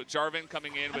 You know, Jarvan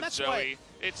coming in with Zoe.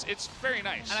 It's very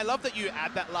nice. And I love that you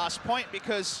add that last point,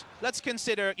 because let's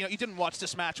consider, you know, you didn't watch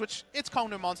this match, which it's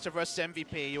KONGDOO Monster versus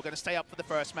MVP. You're going to stay up for the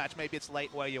first match. Maybe it's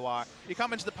late where you are. You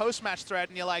come into the post-match thread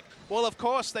and you're like, well, of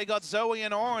course, they got Zoe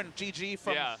and Ornn, GG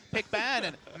from Pick Ban.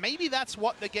 And maybe that's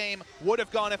what the game would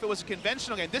have gone if it was a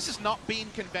conventional game. This has not been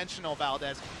conventional,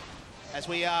 Valdez. As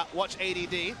we watch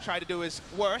ADD try to do his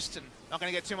worst and not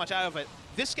going to get too much out of it.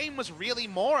 This game was really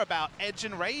more about Edge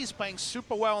and Ryze playing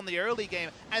super well in the early game,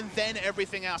 and then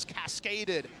everything else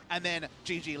cascaded, and then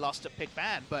GG lost to Pick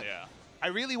Ban. But I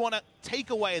really want to take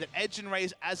away that Edge and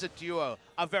Ryze as a duo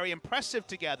are very impressive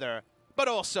together, but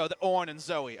also that Ornn and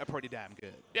Zoe are pretty damn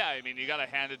good. Yeah, I mean, you got to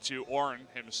hand it to Ornn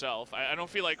himself. I don't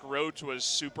feel like Roach was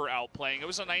super outplaying. It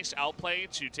was a nice outplay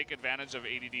to take advantage of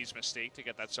ADD's mistake to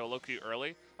get that solo queue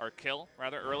early, or kill,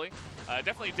 rather, early.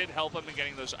 Definitely did help him in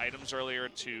getting those items earlier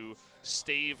to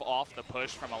stave off the push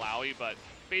from Illaoi, but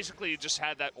basically just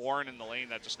had that Ornn in the lane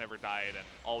that just never died and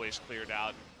always cleared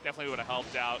out. Definitely would have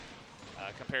helped out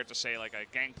compared to, say, like a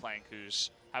Gangplank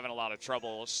who's having a lot of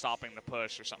trouble stopping the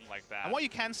push or something like that. And what you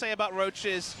can say about Roach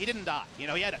is he didn't die. You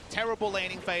know, he had a terrible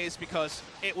laning phase because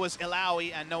it was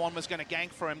Illaoi and no one was going to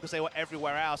gank for him because they were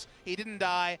everywhere else. He didn't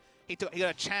die. He got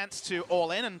a chance to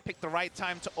all in and pick the right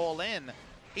time to all in.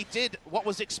 He did what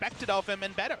was expected of him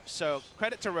and better. So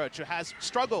credit to Roach, who has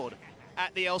struggled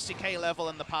at the LCK level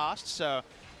in the past. So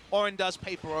Ornn does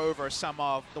paper over some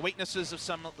of the weaknesses of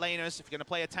some laners. If you're going to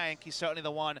play a tank, he's certainly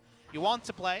the one you want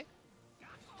to play.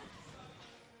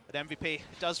 But MVP, it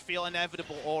does feel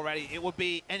inevitable already. It would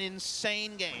be an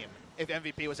insane game if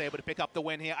MVP was able to pick up the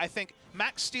win here. I think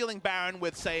Max stealing Baron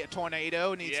with, say, a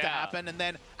tornado needs to happen, and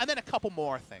then a couple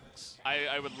more things.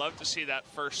 I would love to see that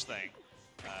first thing.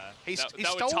 He's that would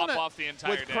stolen top off the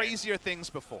entire with day. crazier things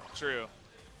before. True.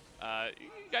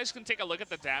 You guys can take a look at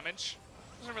the damage.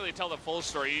 Doesn't really tell the full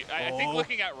story. I think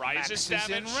looking at Ryze's damage.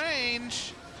 Max is in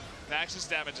range. Max's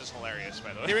damage is hilarious,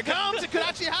 by the way. Here it comes. It could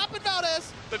actually happen,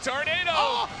 Valdez. The tornado.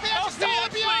 Oh, he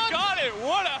actually got it.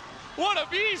 What a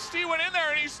beast. He went in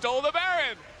there and he stole the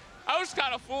Baron. I was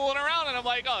kind of fooling around and I'm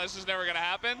like, oh, this is never going to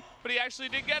happen. But he actually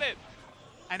did get it.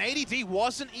 And ADD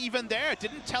wasn't even there.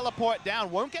 Didn't teleport down.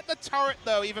 Won't get the turret,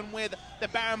 though, even with the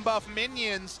Baron buff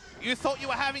minions. You thought you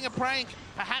were having a prank.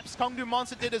 Perhaps KONGDOO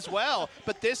Monster did as well.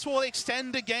 But this will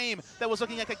extend a game that was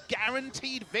looking like a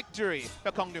guaranteed victory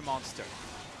for KONGDOO Monster.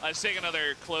 Let's take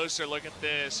another closer look at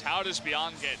this. How does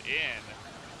Beyond get in?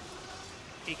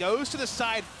 He goes to the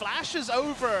side, flashes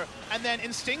over, and then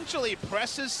instinctually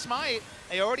presses Smite.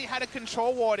 They already had a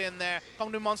control ward in there.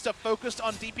 KONGDOO Monster focused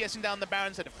on DPSing down the Baron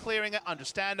instead of clearing it.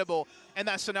 Understandable. In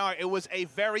that scenario, it was a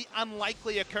very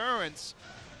unlikely occurrence.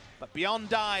 But Beyond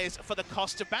dies for the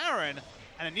cost of Baron,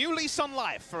 and a new lease on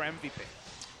life for MVP.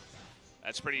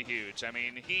 That's pretty huge. I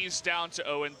mean, he's down to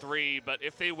 0-3, but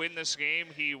if they win this game,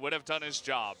 he would have done his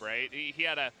job, right? He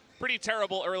had a pretty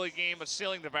terrible early game, but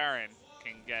stealing the Baron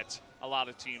can get a lot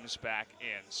of teams back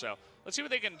in. So let's see what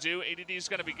they can do. ADD is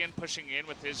going to begin pushing in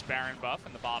with his Baron buff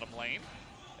in the bottom lane.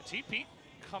 A TP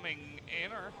coming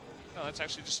in, or no, that's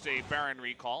actually just a Baron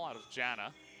recall out of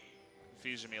Janna.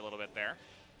 Confusing me a little bit there.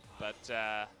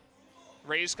 But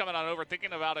Ryze coming on over,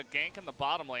 thinking about a gank in the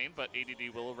bottom lane, but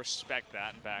ADD will respect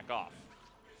that and back off.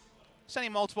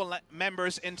 Sending multiple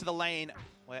members into the lane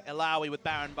where Illaoi with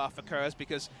Baron buff occurs,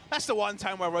 because that's the one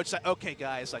time where Roach's like, okay,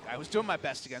 guys, like I was doing my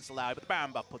best against Illaoi, but the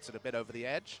Baron buff puts it a bit over the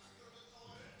edge.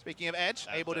 Speaking of edge,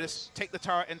 able to just take the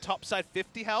turret in topside,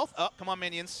 50 health. Oh, come on,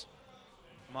 minions.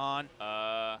 Come on.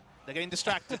 They're getting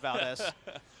distracted, Valdez.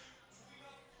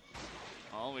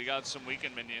 Well, we got some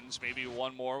weakened minions. Maybe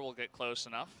one more will get close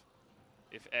enough.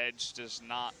 If Edge does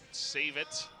not save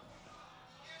it.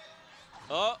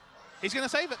 Oh. He's going to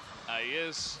save it. He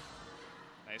is.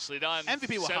 Nicely done.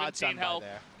 MVP were hard done by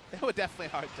there. They were definitely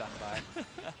hard done by.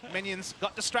 Minions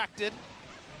got distracted.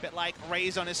 A bit like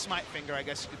Ryze on his smite finger, I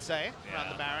guess you could say, around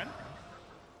the Baron.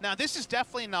 Now, this is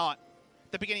definitely not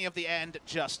the beginning of the end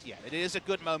just yet. It is a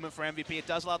good moment for MVP. It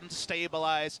does allow them to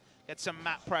stabilize, get some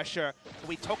map pressure.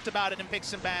 We talked about it in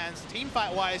Picks and Bans.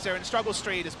 Teamfight-wise, they're in Struggle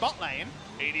Street is bot lane.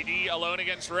 ADD alone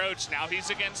against Roach. Now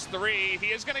he's against 3. He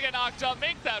is going to get knocked up.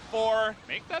 Make that 4.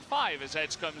 Make that 5 as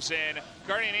Edge comes in.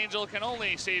 Guardian Angel can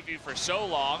only save you for so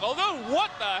long. Although,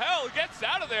 what the hell gets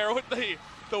out of there with the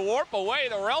warp away,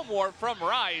 the Realm Warp from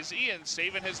Ryze. Ian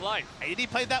saving his life. AD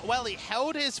played that well. He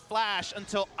held his flash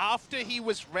until after he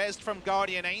was rezzed from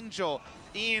Guardian Angel.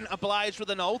 Ian obliged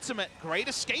with an ultimate. Great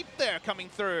escape there coming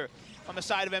through on the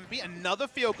side of MVP. Another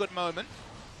feel-good moment.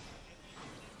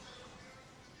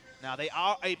 Now they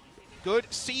are a good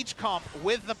siege comp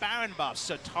with the Baron buff.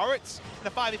 So turrets in the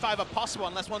 5v5 are possible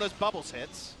unless one of those bubbles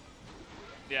hits.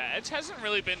 Yeah, Edge hasn't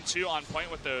really been too on point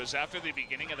with those after the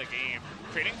beginning of the game.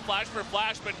 Trading flash for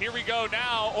flash, but here we go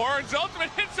now. Ornn's ultimate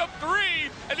hits up 3,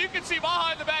 and you can see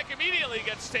MaHa in the back immediately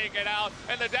gets taken out,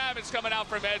 and the damage coming out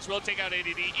from Edge will take out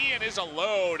ADD. Ian is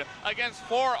alone against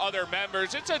 4 other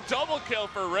members. It's a double kill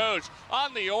for Roach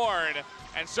on the Ornn,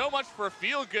 and so much for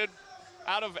feel good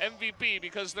out of MVP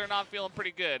because they're not feeling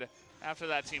pretty good after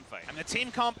that team fight. And the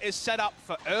team comp is set up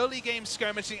for early game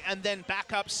skirmishing and then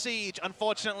backup siege.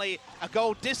 Unfortunately, a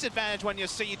gold disadvantage when you're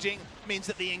sieging means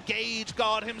that the engage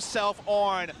god himself,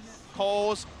 Ornn,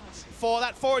 calls for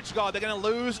that forage guard. They're going to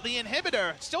lose the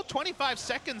inhibitor. Still 25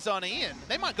 seconds on Ian.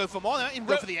 They might go for more. They might even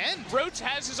go for the end. Roach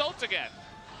has his ult again.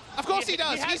 Of course he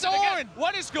does. He's Ornn. Ornn.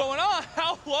 What is going on?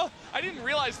 How low? I didn't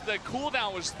realize the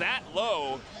cooldown was that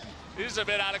low. This is a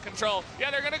bit out of control.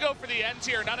 Yeah, they're going to go for the end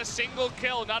here. Not a single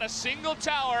kill, not a single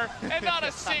tower, and not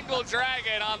a single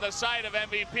dragon on the side of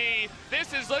MVP.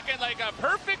 This is looking like a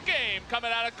perfect game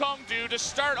coming out of KONGDOO to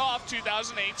start off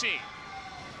 2018.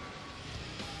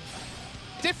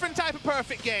 Different type of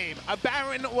perfect game. A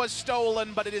Baron was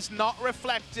stolen, but it is not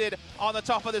reflected on the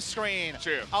top of the screen.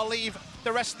 True. I'll leave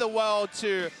the rest of the world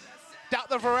to doubt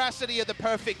the veracity of the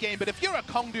perfect game, but if you're a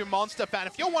KONGDOO Monster fan,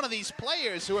 if you're one of these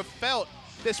players who have felt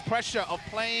this pressure of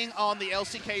playing on the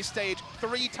LCK stage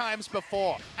 3 times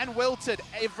before and wilted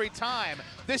every time,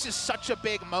 this is such a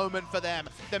big moment for them.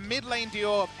 The mid lane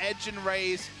duo of Edge and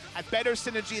Ryze had better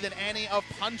synergy than any of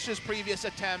Punch's previous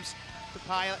attempts to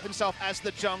pilot himself as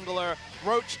the jungler.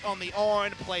 Roach on the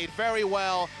Ornn played very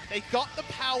well. They got the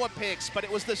power picks, but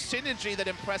it was the synergy that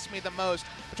impressed me the most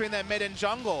between their mid and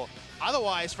jungle.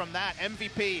 Otherwise, from that,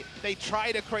 MVP, they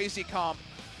tried a crazy comp.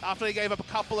 After they gave up a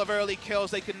couple of early kills,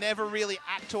 they could never really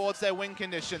act towards their win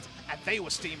conditions, and they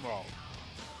were steamrolled.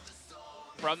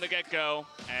 From the get-go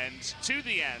and to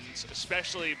the end,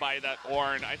 especially by that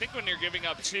Ornn, I think when you're giving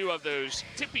up 2 of those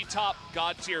tippy-top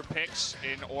god-tier picks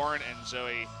in Ornn and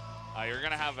Zoe, you're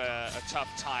going to have a tough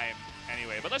time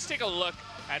anyway. But let's take a look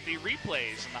at the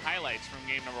replays and the highlights from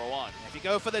game number 1. If you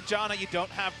go for the Janna, you don't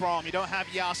have Braum, you don't have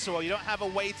Yasuo, you don't have a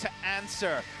way to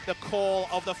answer the call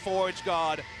of the Forge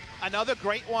God. Another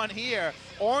great one here.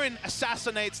 Ornn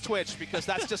assassinates Twitch because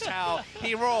that's just how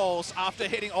he rolls after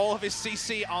hitting all of his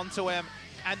CC onto him.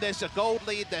 And there's a gold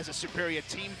lead, there's a superior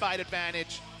team fight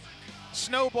advantage.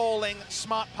 Snowballing,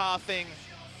 smart pathing,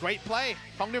 great play.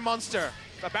 KONGDOO Monster.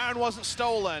 If the Baron wasn't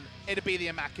stolen, it'd be the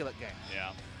immaculate game.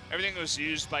 Yeah. Everything was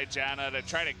used by Janna to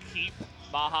try to keep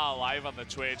MaHa alive on the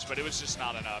Twitch, but it was just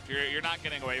not enough. You're not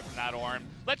getting away from that Ornn.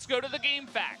 Let's go to the game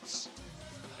facts.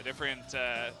 A different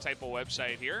type of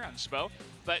website here on SPO,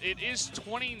 but it is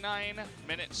 29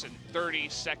 minutes and 30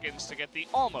 seconds to get the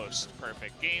almost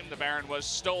perfect game. The Baron was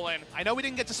stolen. I know we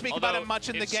didn't get to speak about it much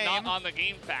in the game. It's not on the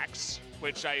game facts,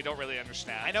 which I don't really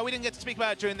understand. I know we didn't get to speak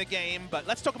about it during the game, but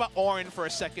let's talk about Ornn for a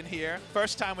second here.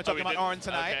 First time we're talking about Ornn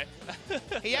tonight. Okay.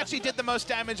 He actually did the most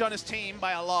damage on his team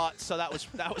by a lot, so that was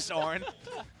Ornn.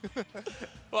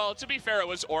 Well, to be fair, it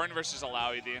was Ornn versus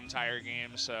Illaoi the entire game,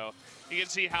 so you can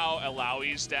see how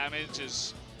Illaoi's damage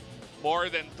is more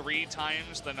than 3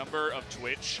 times the number of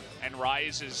Twitch, and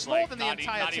Ryze is like not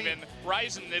even.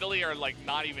 Ryze and Nidalee are like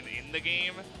not even in the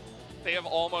game. They have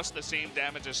almost the same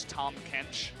damage as Tahm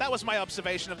Kench. That was my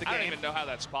observation of the game. I don't even know how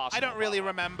that's possible. I don't really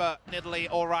remember Nidalee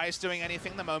or Ryze doing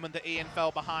anything the moment that Ian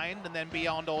fell behind, and then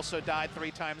Beyond also died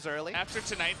 3 times early. After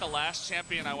tonight, the last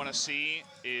champion I want to see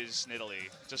is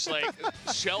Nidalee. Just like,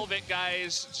 shelve it,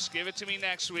 guys. Just give it to me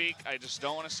next week. I just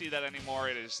don't want to see that anymore.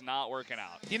 It is not working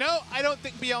out. You know, I don't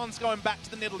think Beyond's going back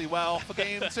to the Nidalee well for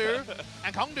game 2.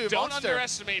 And KONGDOO Don't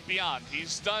underestimate Beyond.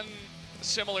 He's done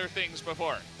similar things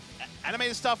before.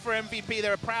 Animated stuff for MVP.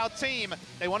 They're a proud team.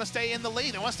 They want to stay in the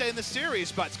lead. They want to stay in the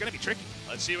series, but it's going to be tricky.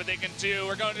 Let's see what they can do.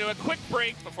 We're going to do a quick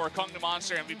break before KONGDOO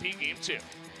Monster MVP Game 2.